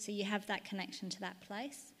 So you have that connection to that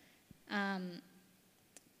place. The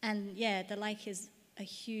lake is a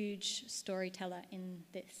huge storyteller in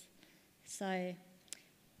this. So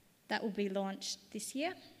that will be launched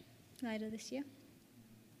later this year.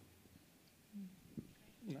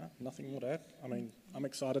 No, nothing more to add. I mean, I'm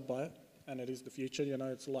excited by it, and it is the future.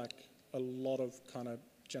 It's like a lot of kind of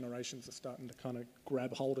generations are starting to kind of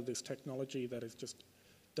grab hold of this technology that is just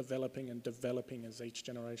developing as each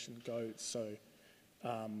generation goes. So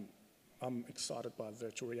I'm excited by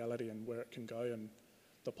virtual reality and where it can go and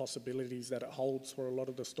the possibilities that it holds for a lot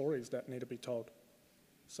of the stories that need to be told.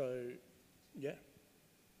 So, yeah,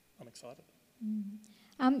 I'm excited.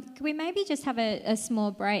 Can we maybe just have a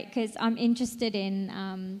small break, because I'm interested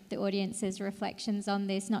in the audience's reflections on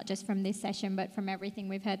this, not just from this session, but from everything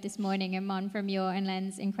we've heard this morning, and Mon, from your and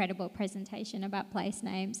Len's incredible presentation about place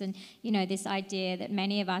names, and this idea that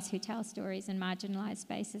many of us who tell stories in marginalised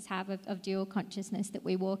spaces have of dual consciousness, that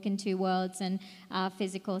we walk in two worlds and our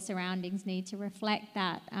physical surroundings need to reflect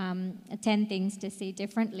that. 10 Things to See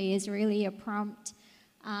Differently is really a prompt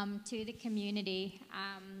to the community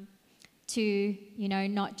to, you know,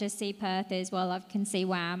 not just see Perth as well. I can see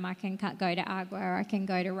Wam, I can go to Agua, I can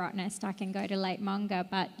go to Rottnest, I can go to Lake Monga.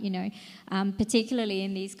 But, you know, particularly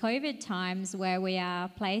in these COVID times where we are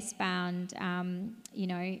place-bound, you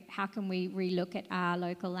know, how can we relook at our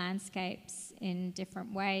local landscapes in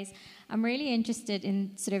different ways? I'm really interested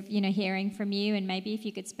in sort of, you know, hearing from you, and maybe if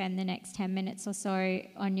you could spend the next 10 minutes or so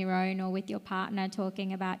on your own or with your partner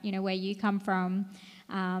talking about, you know, where you come from,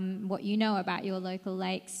 what you know about your local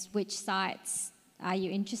lakes, which sites are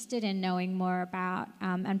you interested in knowing more about,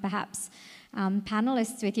 and perhaps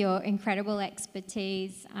panellists with your incredible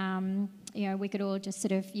expertise, you know, we could all just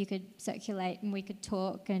sort of, you could circulate and we could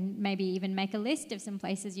talk and maybe even make a list of some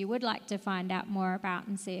places you would like to find out more about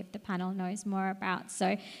and see if the panel knows more about.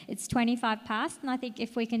 So it's 25 past, and I think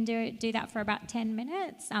if we can do that for about 10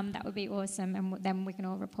 minutes, that would be awesome, and then we can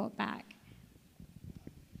all report back.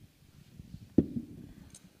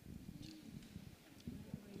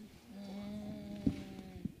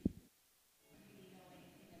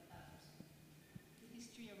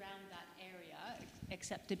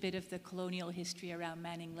 Except a bit of the colonial history around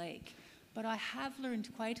Manning Lake. But I have learned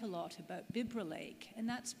quite a lot about Bibra Lake, and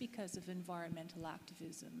that's because of environmental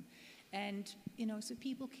activism. And, you know, so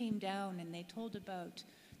people came down and they told about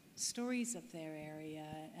stories of their area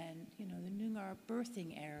and, you know, the Noongar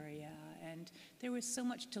birthing area. And there was so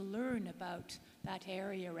much to learn about that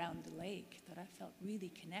area around the lake that I felt really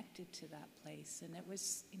connected to that place. And it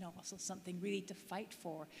was, you know, also something really to fight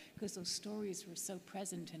for because those stories were so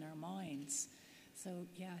present in our minds. So,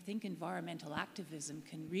 yeah, I think environmental activism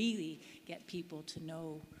can really get people to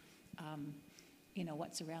know, you know,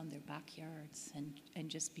 what's around their backyards and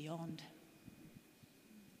just beyond.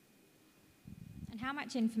 And how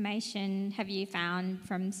much information have you found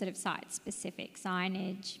from sort of site-specific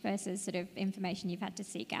signage versus sort of information you've had to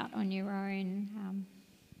seek out on your own?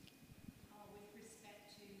 With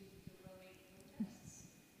respect to the rowing protests,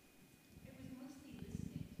 it was mostly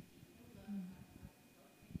listening to people. I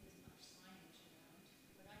don't think there's much signage around,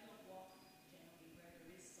 but I don't walk generally where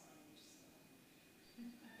there is signage.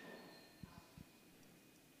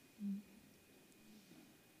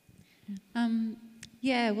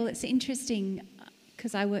 Yeah, well, it's interesting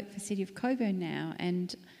because I work for City of Coburn now,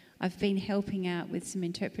 and I've been helping out with some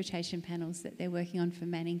interpretation panels that they're working on for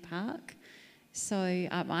Manning Park. So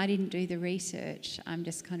I didn't do the research. I'm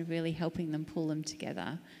just kind of really helping them pull them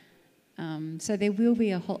together. So there will be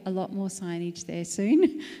a lot more signage there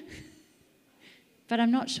soon. But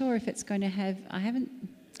I'm not sure if it's going to have... I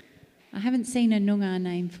haven't seen a Noongar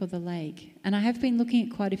name for the lake. And I have been looking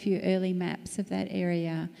at quite a few early maps of that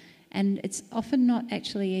area, and it's often not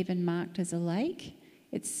actually even marked as a lake.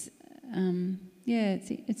 It's, yeah,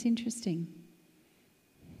 it's interesting.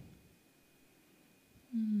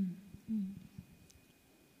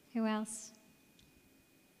 Who else?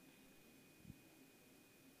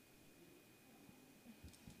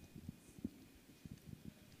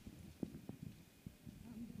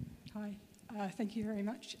 Hi, thank you very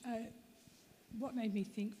much. What made me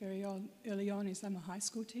think very early on is I'm a high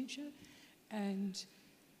school teacher, and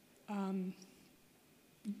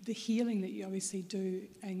the healing that you obviously do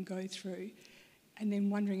and go through, and then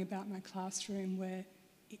wondering about my classroom where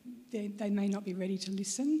they may not be ready to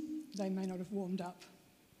listen, they may not have warmed up,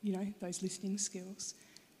 you know, those listening skills.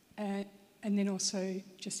 And then also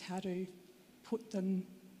just how to put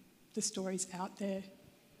the stories out there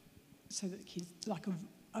so that kids, like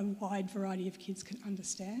a wide variety of kids can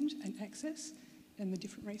understand and access, and the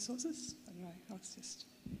different resources. I don't know,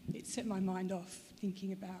 it set my mind off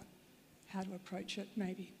thinking about how to approach it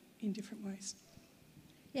maybe in different ways.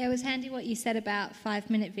 Yeah, it was handy what you said about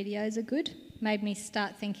 5-minute videos are good. Made me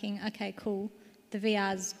start thinking, okay, cool, the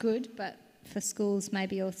VR's good, but for schools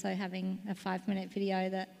maybe also having a 5-minute video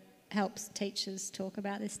that helps teachers talk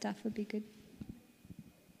about this stuff would be good.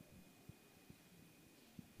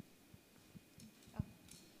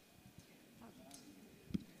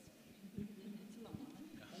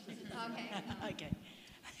 Okay.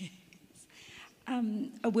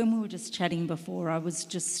 When we were just chatting before, I was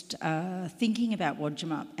just thinking about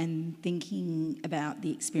Wodjumup and thinking about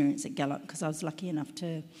the experience at Gallup, because I was lucky enough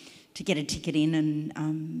to get a ticket in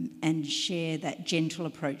and share that gentle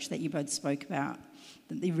approach that you both spoke about,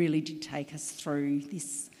 that they really did take us through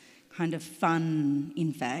this kind of fun,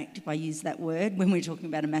 in fact, if I use that word, when we're talking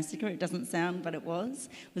about a massacre. It doesn't sound, but it was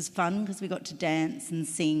fun because we got to dance and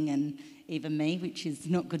sing, and even me, which is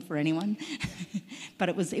not good for anyone. But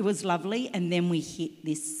it was lovely, and then we hit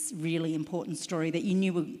this really important story that you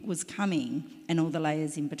knew was coming, and all the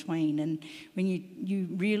layers in between. And when you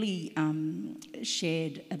really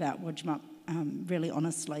shared about Wodjumup really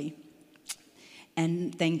honestly,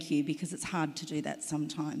 and thank you, because it's hard to do that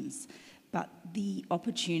sometimes. but the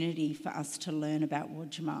opportunity for us to learn about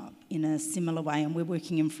Wodjumub in a similar way, and we're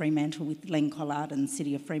working in Fremantle with Len Collard and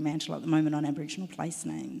City of Fremantle at the moment on Aboriginal place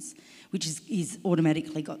names, which is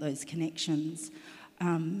automatically got those connections.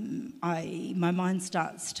 My mind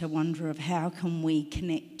starts to wonder of how can we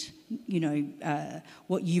connect,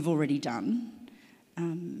 what you've already done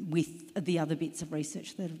with the other bits of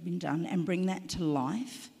research that have been done and bring that to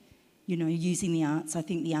life, using the arts. I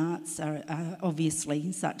think the arts are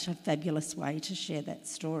obviously such a fabulous way to share that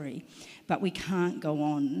story, but we can't go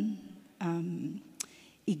on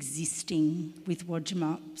existing with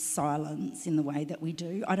Wodjumub silence in the way that we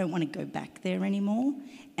do. I don't want to go back there anymore,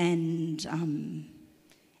 and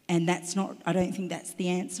that's not, I don't think that's the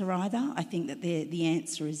answer either. I think that the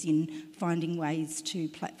answer is in finding ways to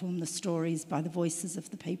platform the stories by the voices of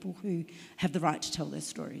the people who have the right to tell their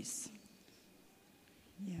stories.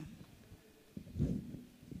 Yeah.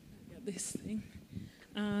 This thing.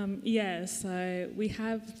 So we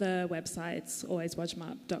have the websites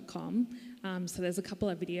alwayswodjumub.com. So there's a couple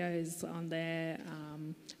of videos on there.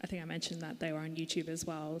 I think I mentioned that they were on YouTube as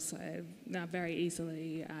well, so they're very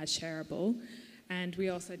easily shareable. And we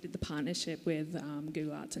also did the partnership with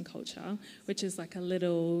Google Arts and Culture, which is like a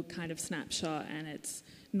little kind of snapshot, and it's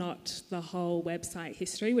not the whole website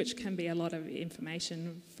history, which can be a lot of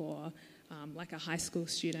information for like a high school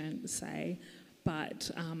student, say. But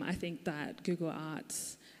I think that Google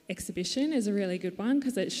Arts exhibition is a really good one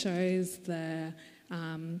because it shows the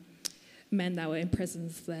men that were in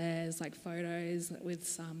prisons. There's like photos with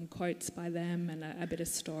some quotes by them and a bit of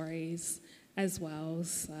stories as well.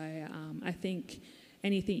 So I think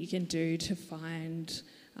anything you can do to find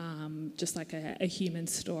just like a human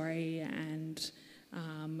story and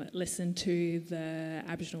listen to the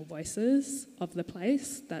Aboriginal voices of the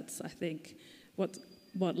place, that's, I think,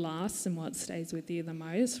 what lasts and what stays with you the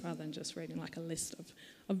most, rather than just reading like a list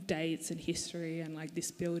of dates and history and like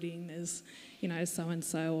this building is,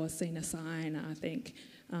 so-and-so, or seen a sign. I think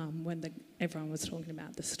when everyone was talking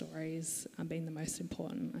about the stories being the most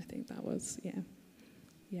important, I think that was, my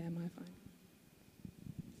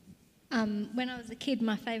find. When I was a kid,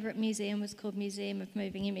 my favourite museum was called Museum of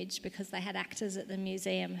Moving Image because they had actors at the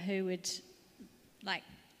museum who would like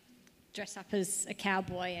dress up as a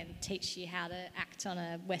cowboy and teach you how to act on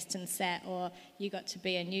a Western set, or you got to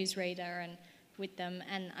be a newsreader and with them.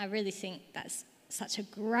 And I really think that's such a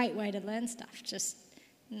great way to learn stuff, just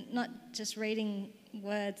not just reading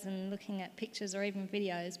words and looking at pictures or even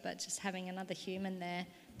videos, but just having another human there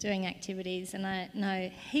doing activities. And I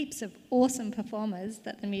know heaps of awesome performers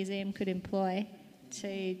that the museum could employ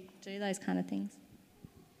to do those kind of things.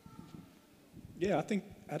 Yeah, I think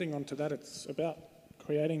adding on to that, it's about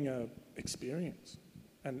creating a experience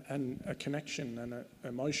and a connection and an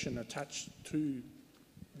emotion attached to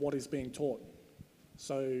what is being taught.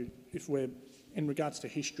 So if we're in regards to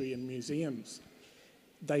history and museums,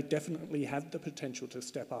 they definitely have the potential to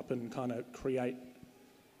step up and kind of create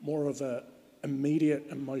more of a immediate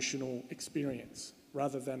emotional experience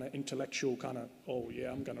rather than an intellectual kind of, oh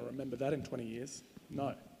yeah, I'm going to remember that in 20 years.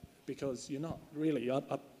 No, because you're not really.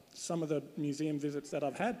 Some of the museum visits that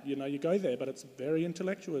I've had, you go there, but it's very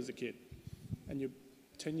intellectual as a kid. And you're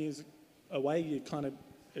 10 years away,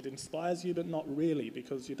 it inspires you, but not really,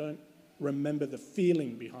 because you don't remember the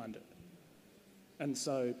feeling behind it. And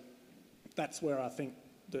so that's where I think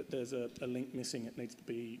that there's a link missing. It needs to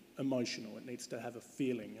be emotional. It needs to have a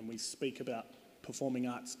feeling. And we speak about performing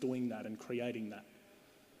arts doing that and creating that.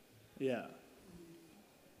 Yeah.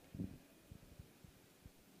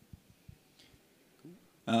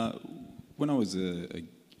 When I was a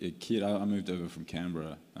kid, I moved over from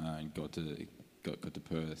Canberra and got to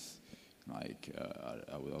Perth. I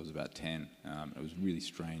was about 10. It was really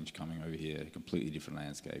strange coming over here. A completely different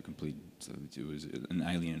landscape. It was an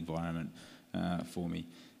alien environment for me,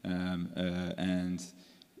 and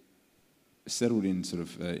settled in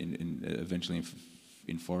eventually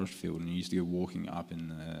in Forestfield, and I used to go walking up in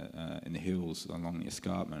the hills along the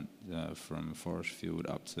escarpment from Forestfield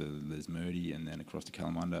up to Lesmurdie and then across to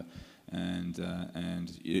Kalamunda, and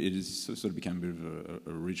it is sort of become a bit of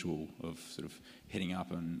a ritual of sort of heading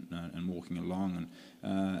up and walking along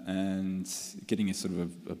and getting a sort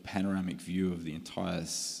of a panoramic view of the entire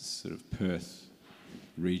sort of Perth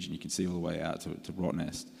region. You can see all the way out to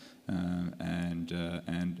Rottnest,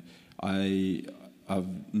 and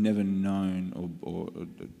I've never known or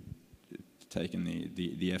taken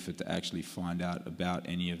the effort to actually find out about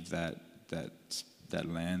any of that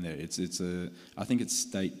land there. I think it's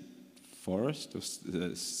state forest or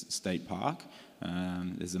state park.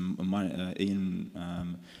 There's Ian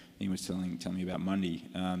was telling me about Mundy.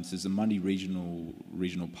 So there's a Mundy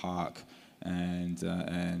regional park And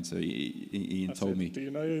so Ian told me. Do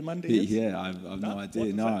you know who Mundi is? Yeah, I've no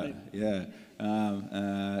idea. No,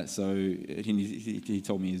 yeah. So he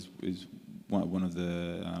told me he's one of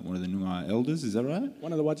the Noongar elders. Is that right?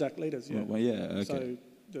 One of the Whadjuk leaders. Yeah. Well, yeah. Okay.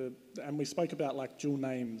 So and we spoke about like dual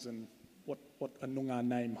names and what a Noongar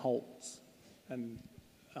name holds, and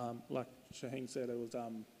like Shaheen said, it was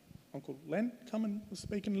Uncle Len come and was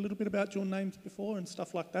speaking a little bit about dual names before and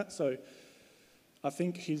stuff like that. So I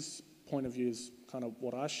think his point of view is kind of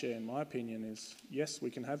what I share in my opinion is, yes, we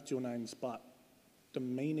can have dual names, but the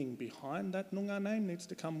meaning behind that Noongar name needs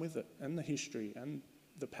to come with it, and the history and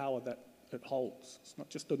the power that it holds. It's not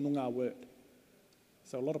just a Noongar word.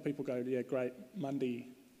 So a lot of people go, yeah, great, Mundi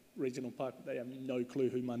Regional Park, they have no clue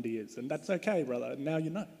who Mundi is, and that's okay, brother. Now you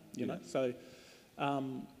know. So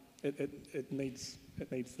it needs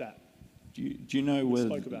that. Do you know whether?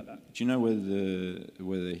 Spoke about that. Do you know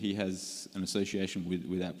whether he has an association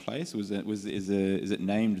with that place? Is it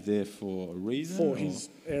named there for a reason? For his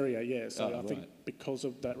area, yeah. So I think right. because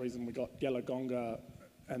of that reason, we got Yalagonga,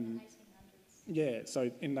 and yeah.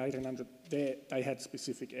 So in the 1800s, they had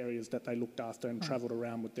specific areas that they looked after and travelled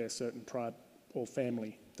around with their certain tribe or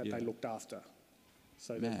family that they looked after.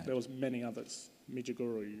 So there was many others,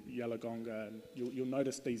 Midjaguru, Yalagonga, and you'll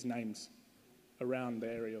notice these names around the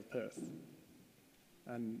area of Perth.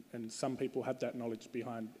 And some people have that knowledge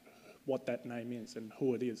behind what that name is and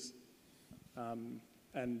who it is.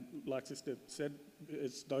 And like Sister said,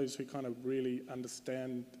 it's those who kind of really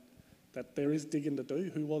understand that there is digging to do.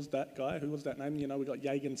 Who was that guy? Who was that name? You know, we've got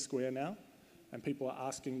Yagan Square now, and people are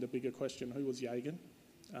asking the bigger question, who was Yagan?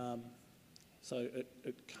 So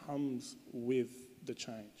it comes with the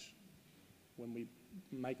change. When we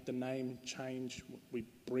make the name change, we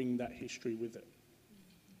bring that history with it.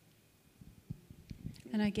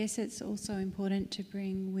 And I guess it's also important to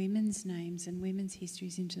bring women's names and women's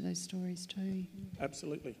histories into those stories too.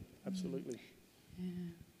 Absolutely. Yeah.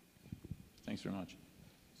 Thanks very much.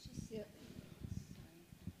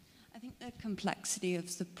 I think the complexity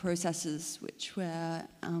of the processes which we're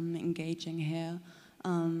engaging here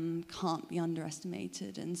can't be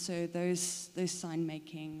underestimated, and so those sign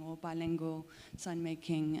making or bilingual sign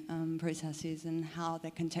making processes and how they're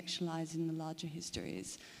contextualized in the larger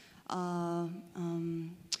histories are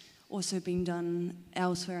also being done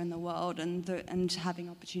elsewhere in the world, and having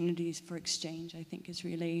opportunities for exchange, I think, is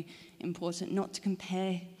really important. Not to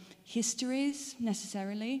compare histories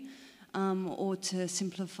necessarily, or to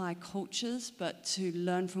simplify cultures, but to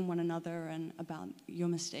learn from one another and about your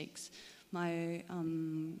mistakes.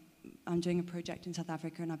 I'm doing a project in South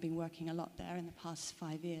Africa, and I've been working a lot there in the past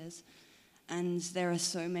 5 years. And there are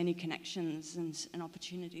so many connections and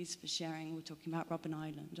opportunities for sharing. We're talking about Robben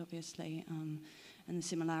Island, obviously, and the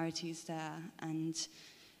similarities there. And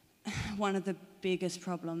one of the biggest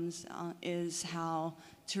problems is how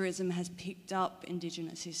tourism has picked up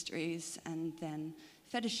Indigenous histories and then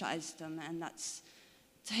fetishized them, and that's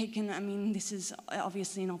taken, I mean, this is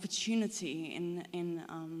obviously an opportunity in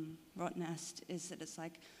Rottnest, is that it's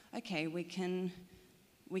like, okay, we can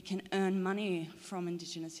earn money from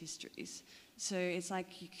Indigenous histories. So it's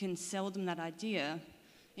like you can sell them that idea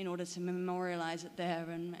in order to memorialize it there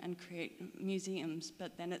and create museums,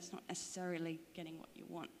 but then it's not necessarily getting what you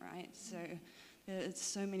want, right? So there's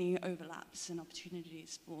so many overlaps and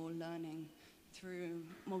opportunities for learning through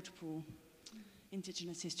multiple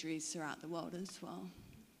Indigenous histories throughout the world as well.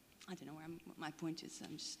 I don't know what my point is, so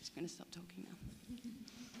I'm just going to stop talking now.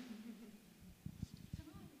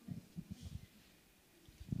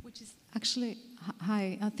 Which is actually,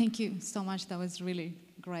 hi, thank you so much. That was really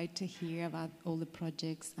great to hear about all the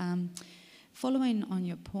projects. Following on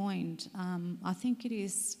your point, I think it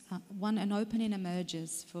is, an opening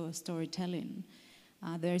emerges for storytelling.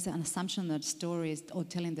 There is an assumption that stories, or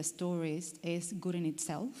telling the stories, is good in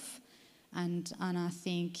itself. And I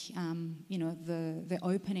think the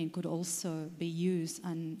opening could also be used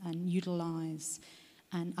and utilised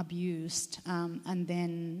and abused, and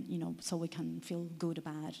then so we can feel good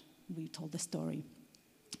about we told the story.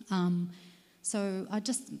 So I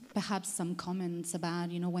just perhaps some comments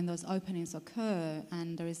about when those openings occur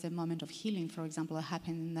and there is a moment of healing, for example, that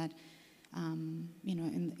happened in that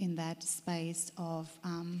in that space of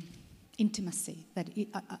intimacy, that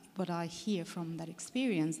what I hear from that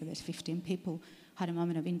experience, that there's 15 people had a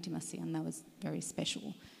moment of intimacy, and that was very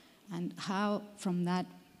special. And how from that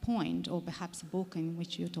point, or perhaps a book in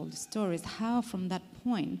which you told the stories, how from that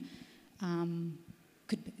point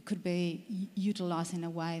could be utilised in a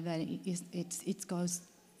way that it goes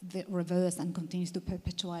the reverse and continues to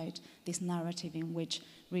perpetuate this narrative in which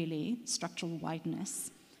really structural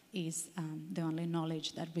whiteness is the only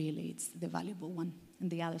knowledge that really is the valuable one. and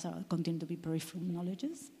the others are continue to be peripheral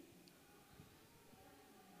knowledges.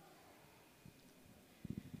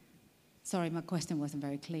 Sorry, my question wasn't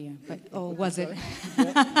very clear, but or was it?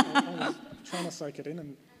 Yeah, I was trying to soak it in,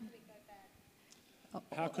 and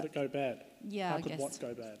how could it go bad? Yeah, how I could guess. what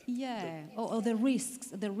go bad? Yeah, or the risks.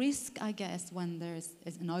 The risk, I guess, when there's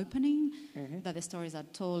is an opening, that the stories are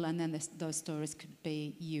told, and then those stories could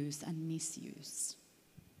be used and misused.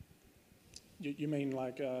 You mean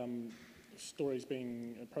like stories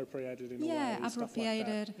being appropriated in a way? Yeah, stuff like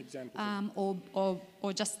appropriated, that, examples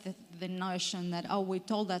or just the notion that, oh, we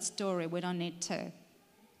told that story, we don't need to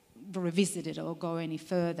revisit it or go any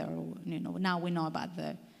further. Or, now we know about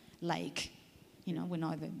the lake. We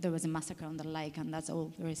know that there was a massacre on the lake, and that's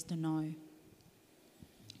all there is to know.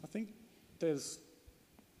 I think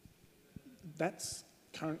that's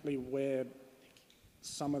currently where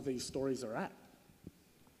some of these stories are at.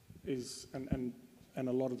 And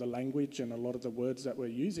a lot of the language and a lot of the words that we're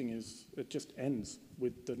using it just ends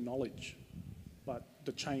with the knowledge, but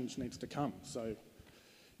the change needs to come. So,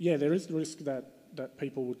 yeah, there is the risk that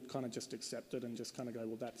people would kind of just accept it and just kind of go,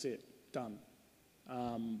 well, that's it, done.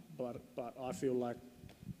 But I feel like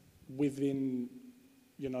within,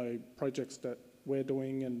 projects that we're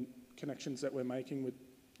doing and connections that we're making with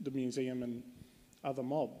the museum and other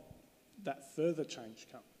mob, that further change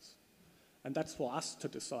comes. And that's for us to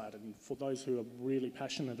decide, and for those who are really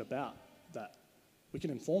passionate about that. We can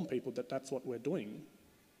inform people that that's what we're doing,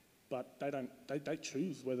 but they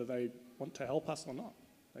choose whether they want to help us or not.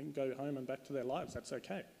 They can go home and back to their lives, that's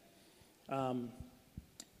okay.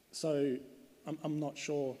 So I'm not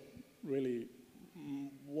sure really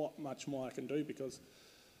what much more I can do, because,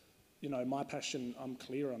 my passion, I'm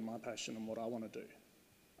clear on my passion and what I want to do.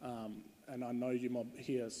 And I know you mob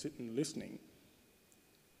here sitting listening,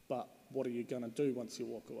 but what are you going to do once you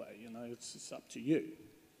walk away? It's up to you.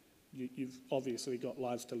 You've obviously got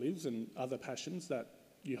lives to live and other passions that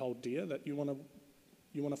you hold dear that you want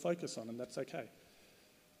to focus on, and that's okay.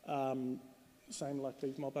 Same like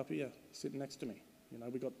these mob up here sitting next to me.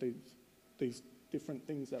 We got these different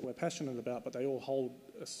things that we're passionate about, but they all hold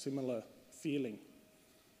a similar feeling.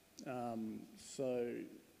 So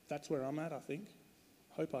that's where I'm at, I think.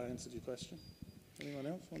 Hope I answered your question. Anyone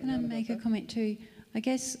else? Can I make a comment too? I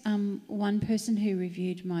guess one person who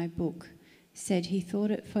reviewed my book said he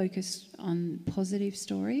thought it focused on positive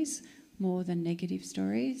stories more than negative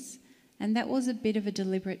stories. And that was a bit of a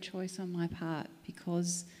deliberate choice on my part,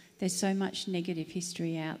 because there's so much negative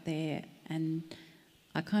history out there, and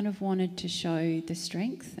I kind of wanted to show the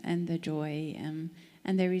strength and the joy, and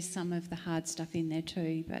there is some of the hard stuff in there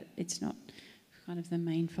too, but it's not kind of the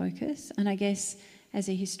main focus. And I guess as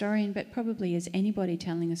a historian, but probably as anybody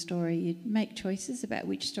telling a story, you make choices about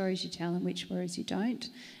which stories you tell and which stories you don't,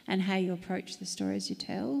 and how you approach the stories you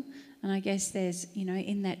tell. And I guess there's,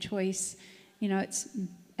 in that choice, it's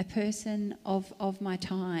a person of my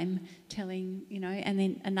time telling, and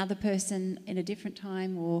then another person in a different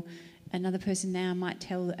time, or another person now might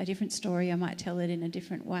tell a different story, I might tell it in a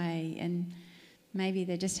different way. And maybe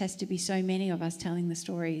there just has to be so many of us telling the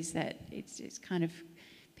stories that it's kind of,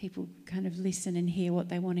 people kind of listen and hear what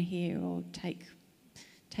they want to hear, or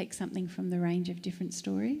take something from the range of different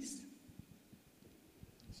stories.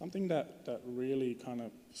 Something that really kind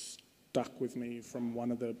of stuck with me from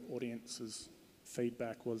one of the audience's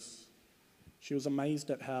feedback was she was amazed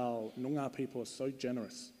at how Noongar people are so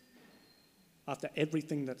generous. After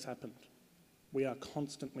everything that's happened, we are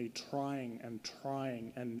constantly trying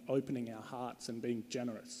and opening our hearts and being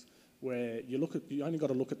generous, where you only got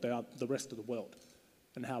to look at the rest of the world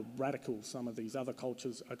and how radical some of these other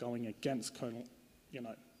cultures are going against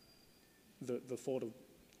the thought of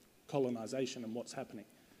colonisation and what's happening.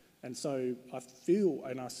 And so I feel,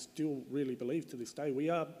 and I still really believe to this day, we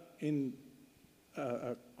are in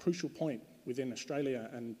a crucial point within Australia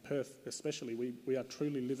and Perth especially. We are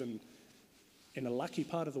truly living in a lucky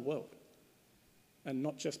part of the world. And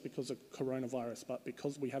not just because of coronavirus, but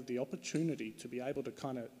because we have the opportunity to be able to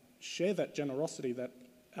kind of share that generosity that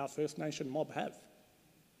our First Nation mob have.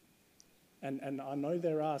 And I know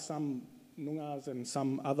there are some Noongars and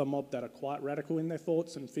some other mob that are quite radical in their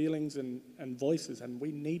thoughts and feelings and voices, and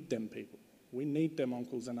we need them people. We need them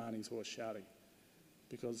uncles and aunties who are shouting,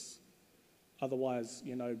 because otherwise,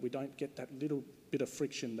 we don't get that little bit of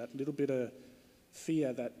friction, that little bit of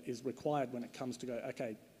fear that is required when it comes to go,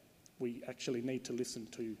 okay, we actually need to listen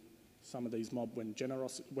to some of these mob when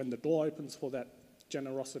the door opens for that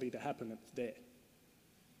generosity to happen, it's there.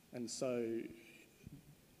 And so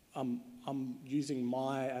I'm using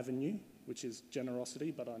my avenue, which is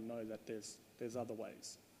generosity, but I know that there's other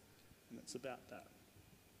ways, and it's about that.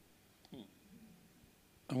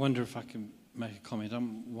 I wonder if I can make a comment.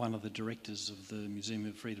 I'm one of the directors of the Museum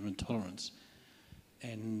of Freedom and Tolerance,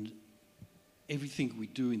 and everything we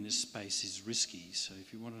do in this space is risky. So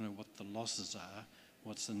if you want to know what the losses are,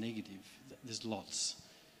 what's the negative, there's lots.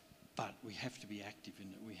 But we have to be active in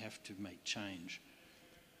it. We have to make change.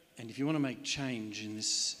 And if you want to make change in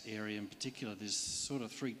this area in particular, there's sort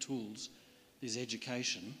of 3 tools. There's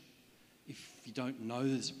education. If you don't know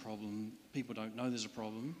there's a problem, people don't know there's a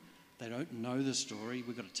problem, they don't know the story,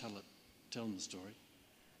 we've got to tell them the story.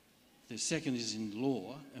 The second is in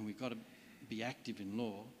law, and we've got to be active in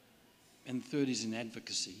law. And the third is in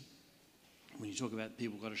advocacy. When you talk about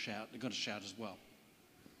people got to shout, they've got to shout as well.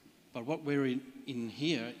 But what we're in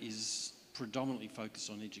here is predominantly focused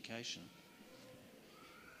on education.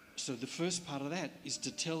 So the first part of that is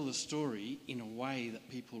to tell the story in a way that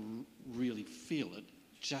people really feel it,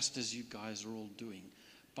 just as you guys are all doing,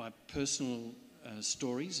 by personal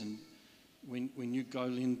stories. And when you go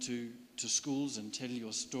into schools and tell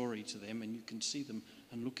your story to them, and you can see them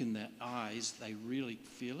and look in their eyes, they really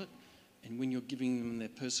feel it. And when you're giving them their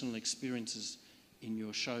personal experiences in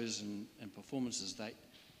your shows and performances,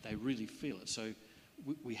 they really feel it. So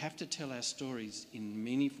we have to tell our stories in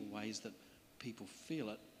meaningful ways that people feel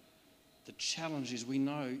it. The challenge is we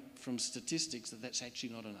know from statistics that that's actually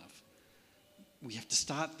not enough. We have to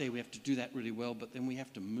start there, we have to do that really well, but then we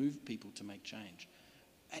have to move people to make change.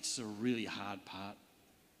 That's a really hard part.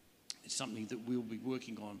 It's something that we'll be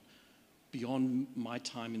working on beyond my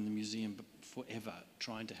time in the museum, but forever,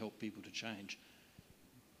 trying to help people to change.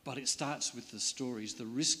 But it starts with the stories, the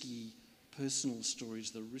risky personal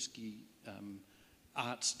stories, the risky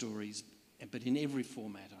art stories, but in every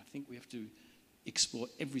format. I think we have to explore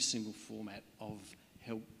every single format of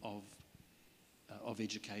help, of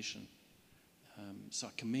education. So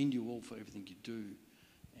I commend you all for everything you do.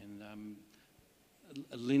 And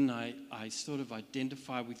Lynn, I sort of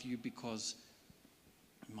identify with you because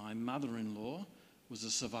my mother-in-law was a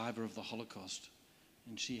survivor of the Holocaust,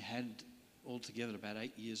 and she had altogether about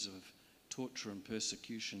 8 years of torture and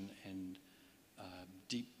persecution, and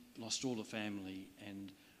lost all the family.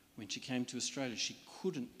 And when she came to Australia, she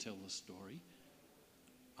couldn't tell the story.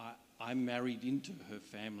 I married into her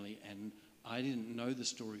family, and I didn't know the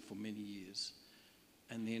story for many years.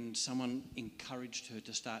 And then someone encouraged her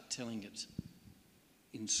to start telling it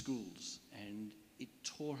in schools, and it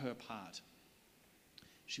tore her apart.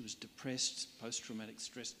 She was depressed, post-traumatic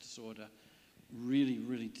stress disorder, really,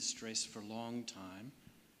 really distressed for a long time.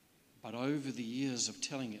 But over the years of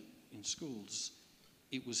telling it in schools,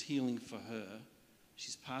 it was healing for her.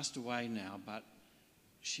 She's passed away now, but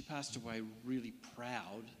she passed away really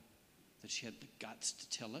proud that she had the guts to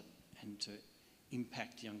tell it and to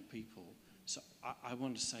impact young people. So I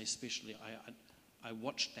want to say especially, I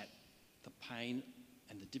watched that, the pain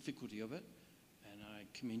and the difficulty of it, and I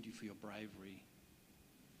commend you for your bravery.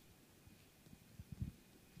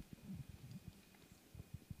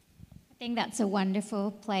 I think that's a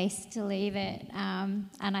wonderful place to leave it. And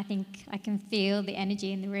I think I can feel the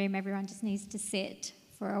energy in the room. Everyone just needs to sit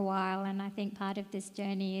for a while. And I think part of this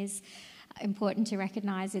journey is important to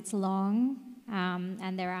recognise it's long,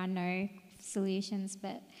 and there are no solutions,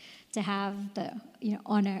 but to have the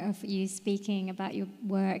honour of you speaking about your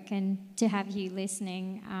work and to have you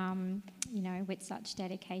listening, with such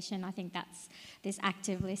dedication. I think that's this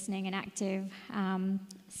active listening and active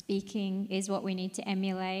speaking is what we need to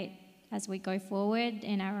emulate as we go forward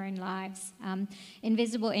in our own lives.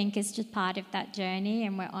 Invisible Ink is just part of that journey,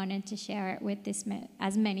 and we're honoured to share it with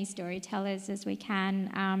as many storytellers as we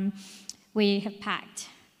can. We have packed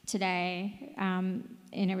today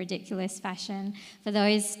in a ridiculous fashion. For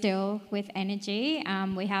those still with energy,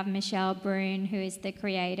 we have Michelle Brune, who is the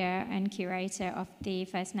creator and curator of the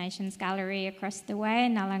First Nations Gallery across the way,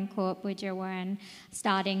 Nalankorp Widjawurrun,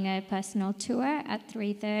 starting a personal tour at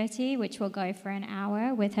 3:30, which will go for an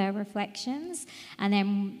hour with her reflections. And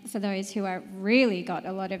then for those who are really got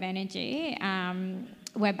a lot of energy,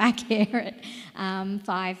 we're back here at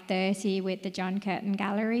 5:30 with the John Curtin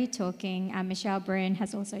Gallery talking. Michelle Brune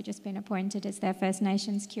has also just been appointed as their First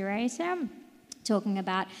Nations curator, talking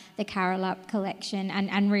about the Carolup collection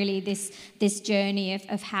and really this journey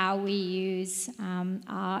of how we use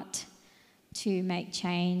art to make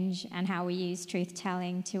change and how we use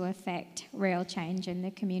truth-telling to affect real change in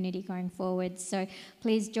the community going forward. So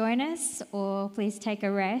please join us or please take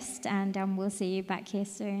a rest, and we'll see you back here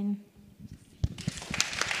soon.